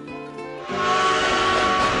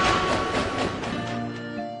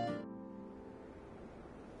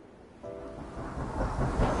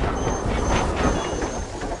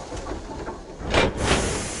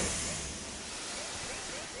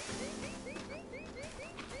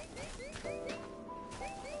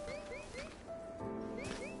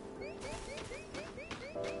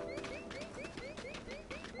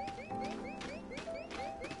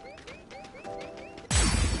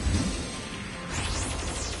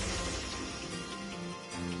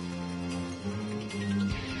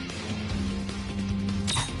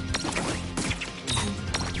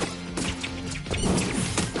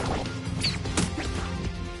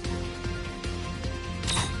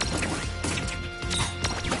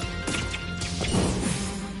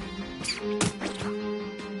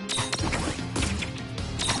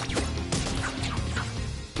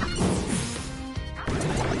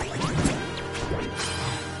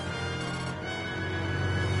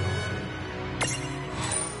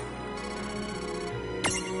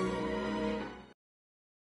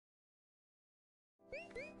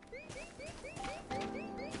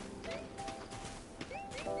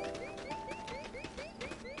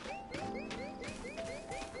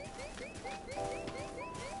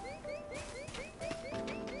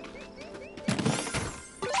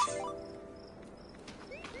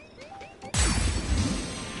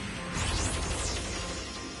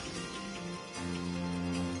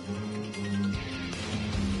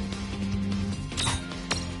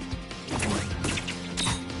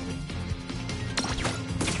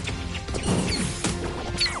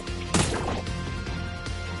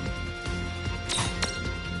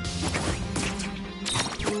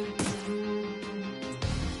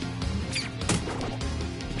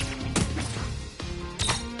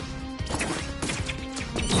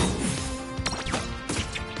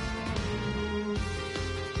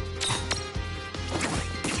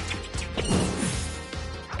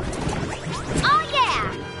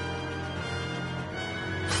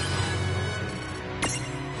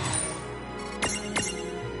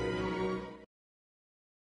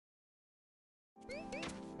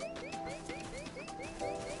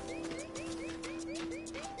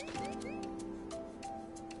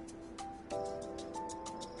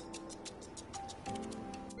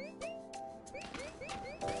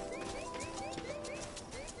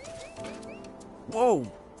 Whoa!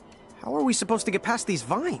 How are we supposed to get past these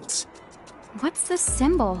vines? What's this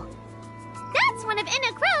symbol? That's one of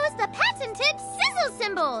Inna Crow's the patented sizzle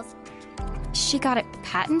symbols! She got it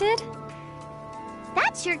patented?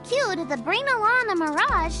 That's your cue to bring along a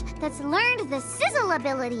Mirage that's learned the sizzle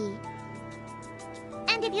ability.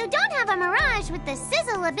 And if you don't have a mirage with the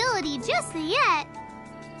sizzle ability just yet,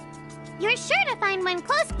 you're sure to find one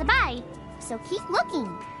close by, so keep looking.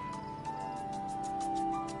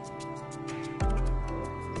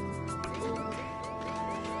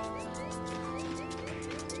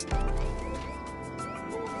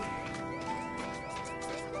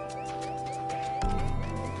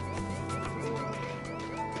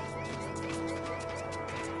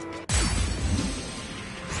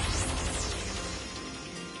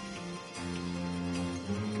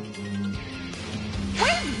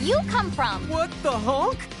 Where did you come from? What the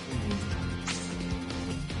honk?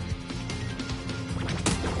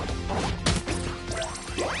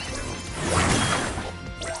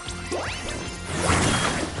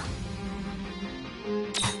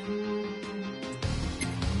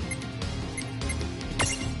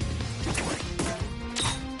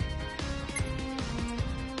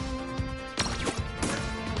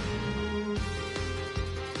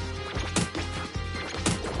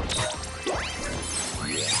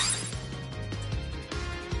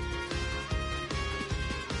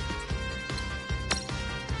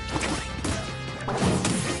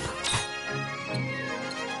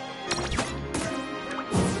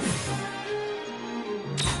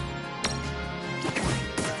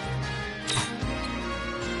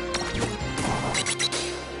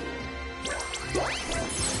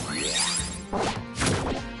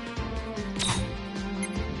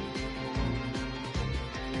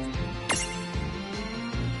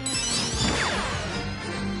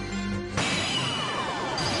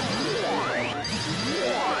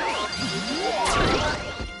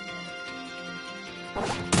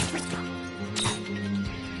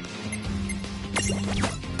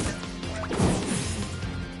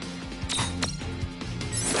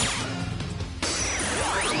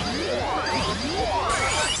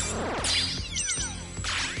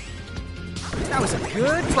 That was a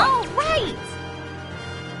good fight. Oh, right!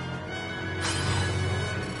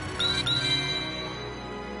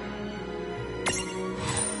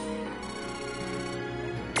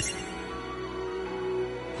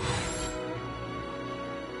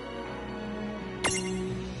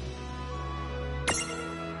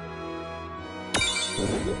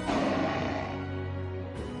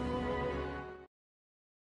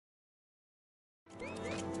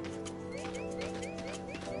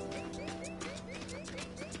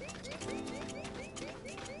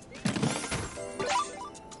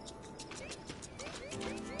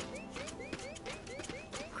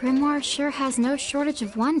 Grimoire sure has no shortage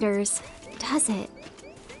of wonders, does it?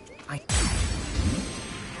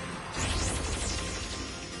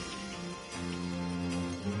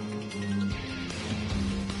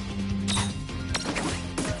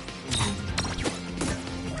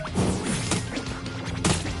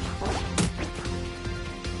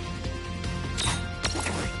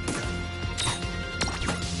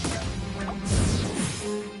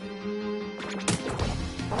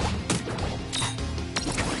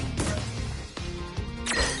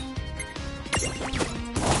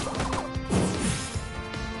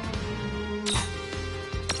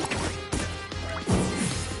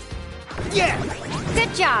 Yeah!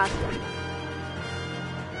 Good job!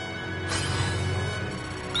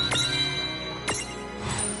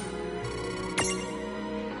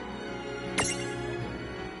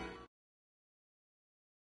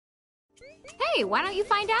 Hey, why don't you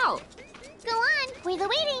find out? Go on, we're the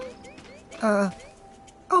waiting.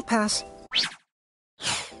 I'll pass.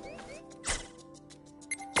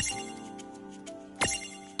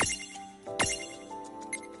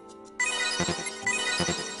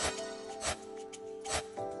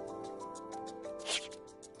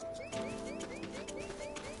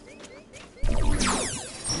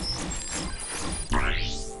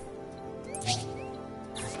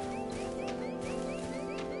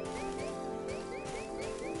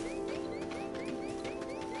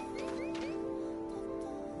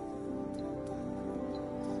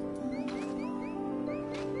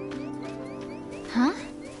 Huh?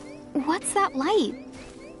 What's that light?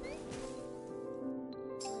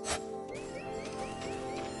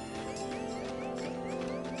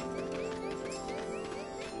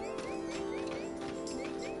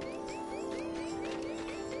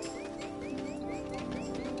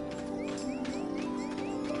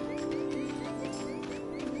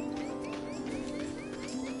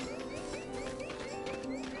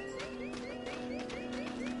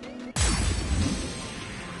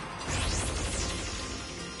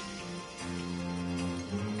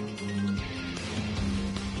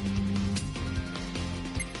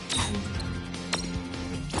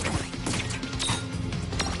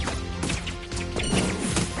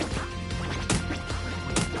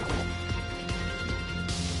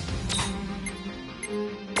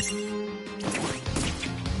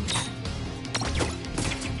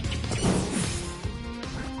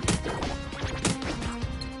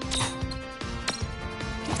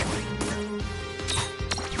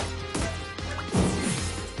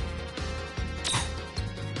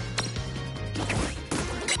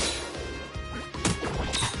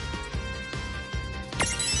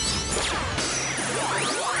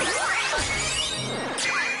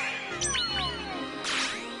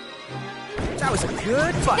 That was a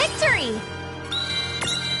good fight. Victory!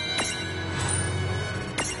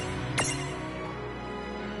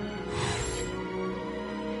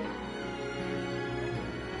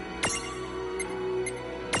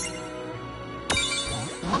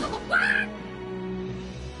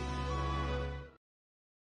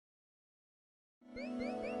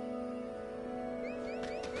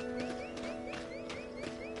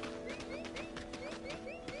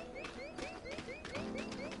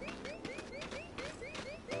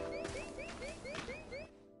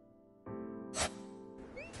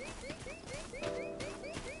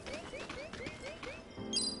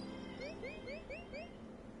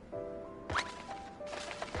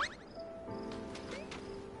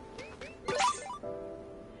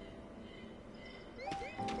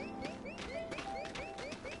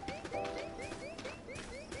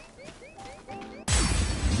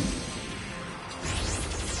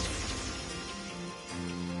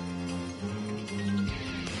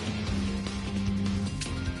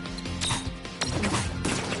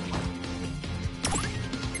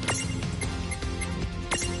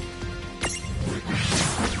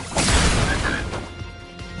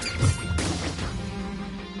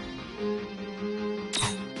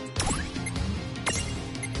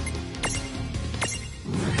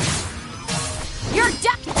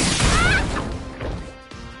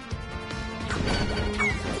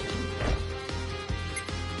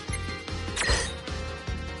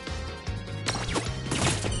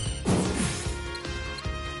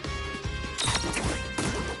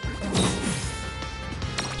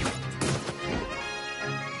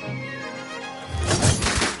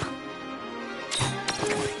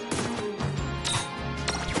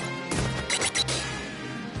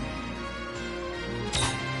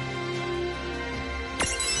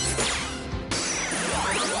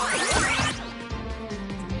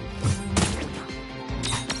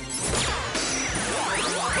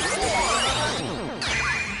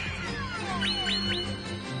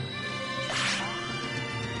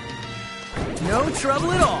 No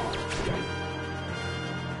trouble at all.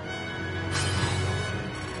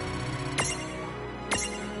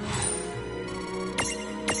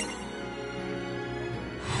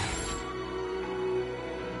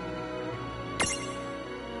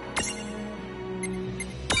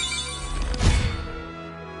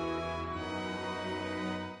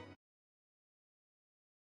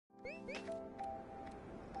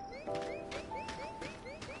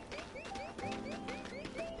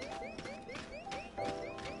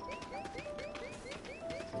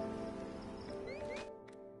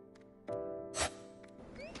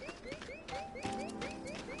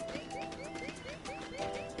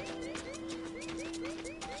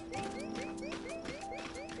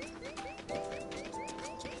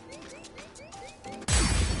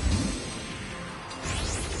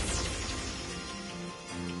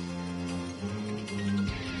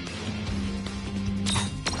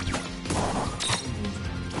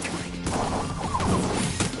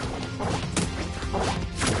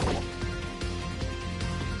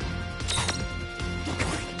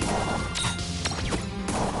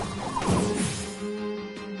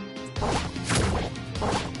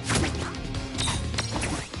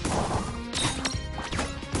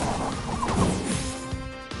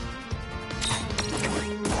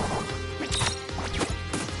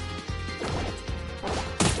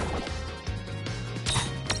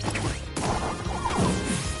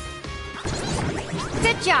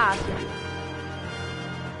 Good job.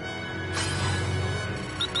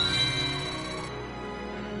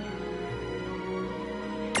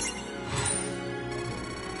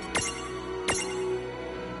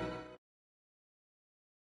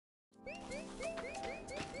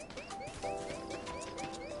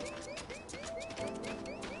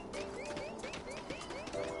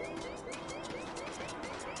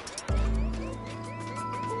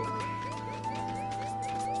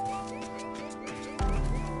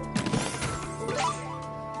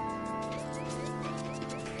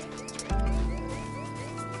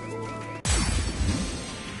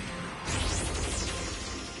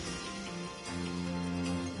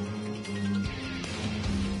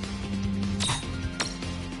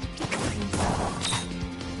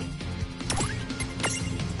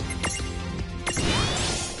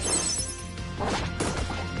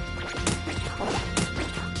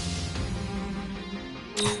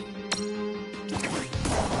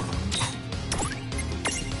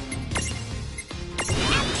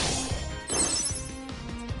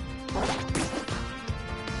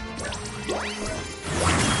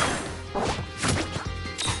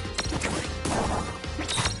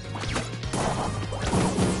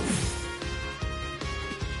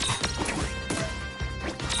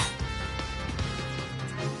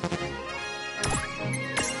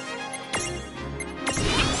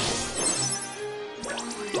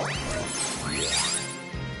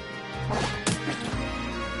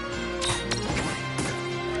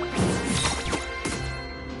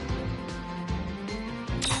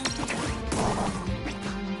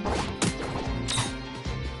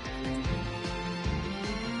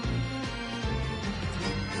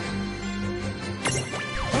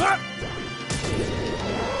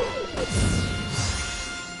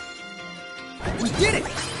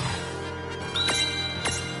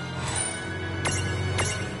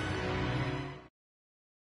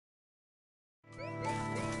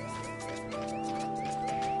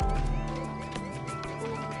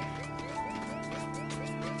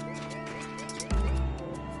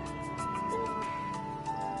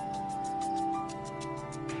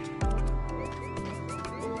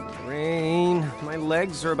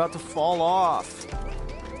 legs are about to fall off.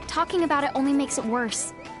 Talking about it only makes it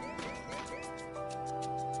worse.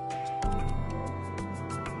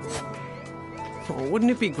 Oh, wouldn't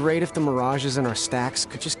it be great if the mirages in our stacks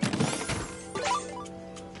could just...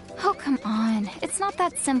 Oh, come on. It's not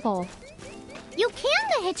that simple. You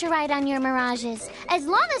can hitch a ride on your mirages, as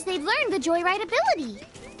long as they've learned the joyride ability.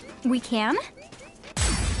 We can?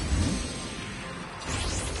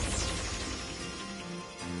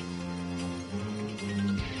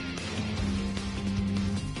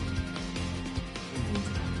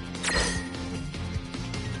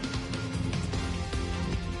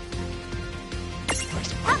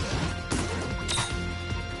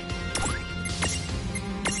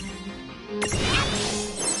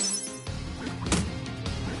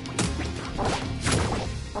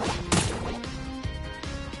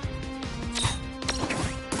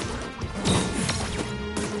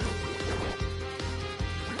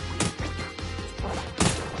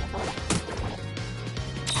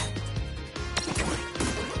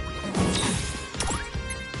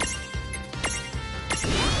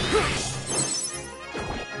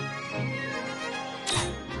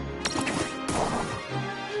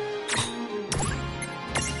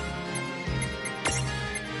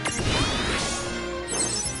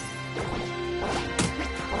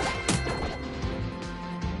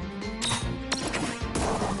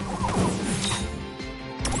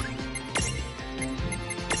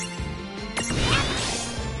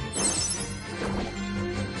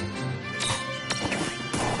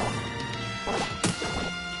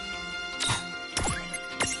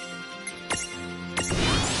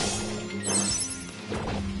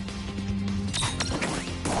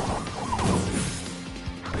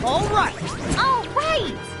 All right! All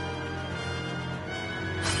right!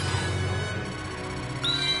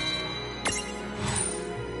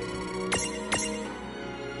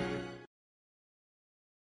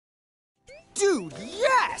 Dude,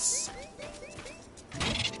 yes!